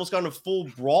Gonzalez and I almost got in a full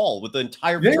brawl with the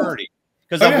entire fraternity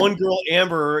because that one girl,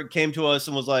 Amber, came to us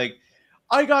and was like,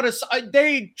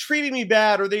 they treated me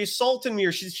bad or they assaulted me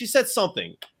or she said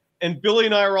something. And Billy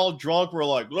and I were all drunk. We're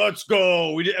like, let's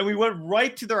go. We went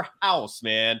right to their house,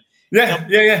 man.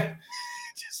 Yeah.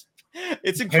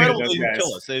 It's incredible they didn't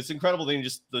kill us. It's incredible they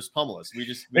didn't just pummel us. It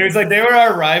was like they were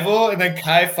our rival, and then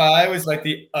Chi Phi was like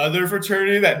the other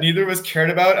fraternity that neither of us cared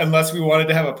about unless we wanted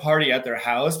to have a party at their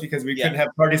house because we couldn't have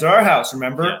parties at our house,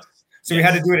 remember? Yes. So we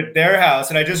had to do it at their house.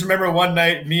 And I just remember one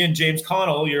night, me and James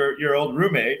Connell, your old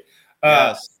roommate,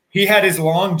 he had his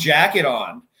long jacket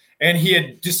on. And he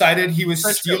had decided he was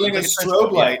stealing a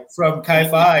strobe light from Chi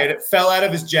Phi, and it fell out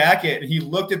of his jacket. And he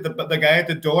looked at the guy at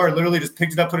the door, literally just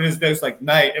picked it up, put it in his nose like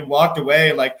night, and walked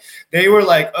away. Like they were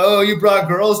like, "Oh, you brought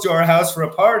girls to our house for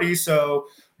a party, so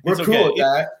we're cool with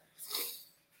that."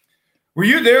 Were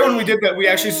you there when we did that? We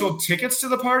actually sold tickets to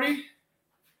the party.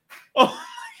 Oh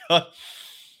my God!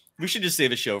 We should just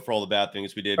save a show for all the bad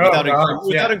things we did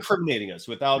without incriminating us.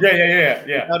 Without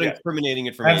incriminating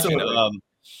information. Absolutely.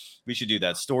 We should do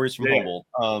that. Stories from Humboldt.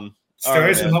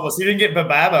 Stories from Humboldt. So you didn't get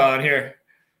Bababa on here.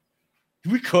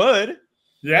 We could.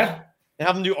 Yeah. And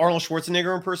have them do Arnold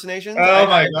Schwarzenegger impersonations. Oh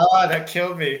my God, that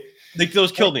killed me.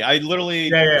 Those killed me. I literally.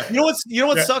 You know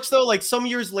what sucks though? Like some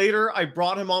years later, I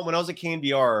brought him on when I was at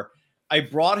KNBR. I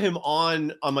brought him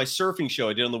on my surfing show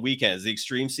I did on the weekends, the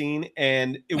Extreme Scene,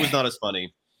 and it was not as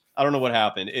funny. I don't know what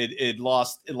happened. It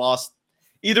lost.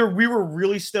 Either we were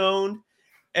really stoned.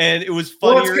 And it was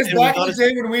funnier. Well, because back in the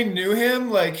day when we knew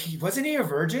him, like, wasn't he a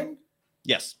virgin?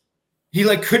 Yes. He,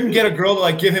 like, couldn't get a girl to,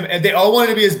 like, give him – and they all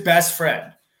wanted to be his best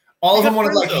friend. all of them wanted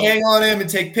to like hang on him and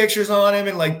take pictures on him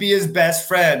and like be his best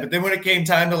friend. But then when it came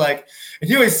time to like, and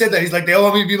he always said that, he's like, they all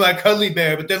want me to be my cuddly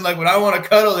bear, but then like when I want to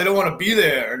cuddle, they don't want to be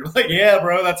there. And I'm like, yeah,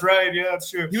 bro, that's right. Yeah,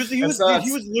 that's true. He was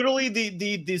literally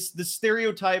the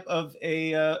stereotype of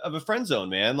a friend zone,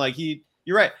 man. Like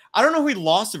you're right. I don't know who he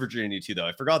lost to virginity to though.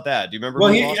 I forgot that. Do you remember?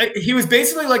 Well, he was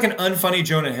basically like an unfunny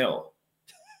Jonah Hill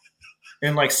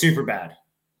and like super bad.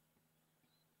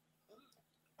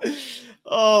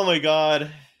 Oh my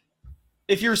God.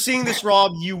 If you're seeing this,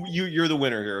 Rob, you're the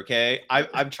winner here. Okay,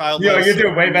 I'm childless. Yo, you're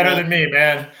doing way better than me,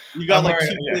 man. You got like 2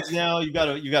 kids now. You got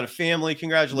a family.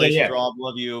 Congratulations, Rob.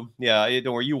 Love you. Yeah,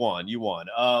 don't worry. You won.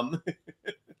 Yeah,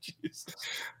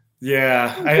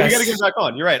 we got to get him back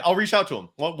on. You're right. I'll reach out to him.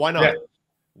 Why not? Yeah.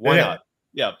 Why not?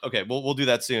 Yeah. Okay. We'll do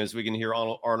that soon, so we can hear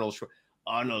Arnold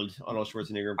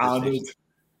Schwarzenegger. All right.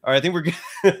 I think we're good.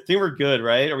 I think we're good.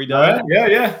 Right? Are we done?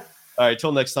 Yeah. All right,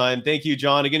 till next time. Thank you,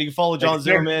 John. Again, you can follow John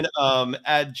Zimmerman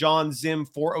at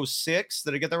JohnZim406.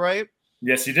 Did I get that right?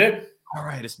 Yes, you did. All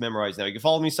right, it's memorized now. You can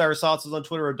follow me, Cyrus Sotzes, on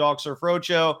Twitter at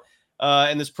DogSurfRoadshow,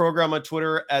 and this program on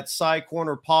Twitter at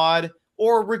SciCornerPod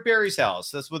or Rick Barry's house.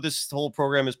 That's what this whole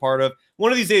program is part of.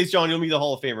 One of these days, John, you'll meet the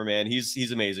Hall of Famer, man.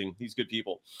 He's amazing. He's good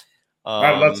people.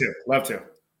 I'd love to.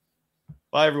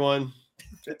 Bye, everyone.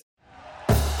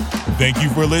 Thank you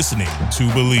for listening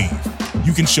to Believe.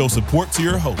 You can show support to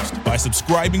your host by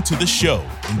subscribing to the show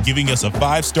and giving us a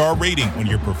 5-star rating on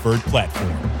your preferred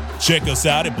platform. Check us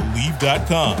out at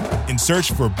Believe.com and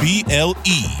search for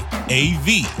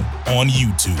BLEAV on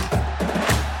YouTube.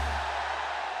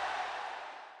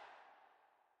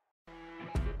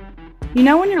 You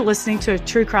know when you're listening to a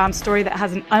true crime story that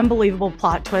has an unbelievable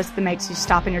plot twist that makes you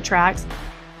stop in your tracks?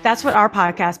 That's what our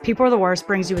podcast, People Are the Worst,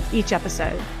 brings you with each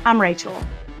episode. I'm Rachel.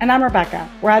 And I'm Rebecca.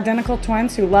 We're identical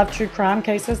twins who love true crime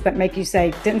cases that make you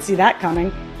say, didn't see that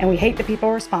coming, and we hate the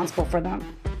people responsible for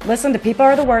them. Listen to People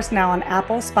Are the Worst now on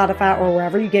Apple, Spotify, or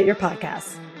wherever you get your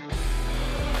podcasts.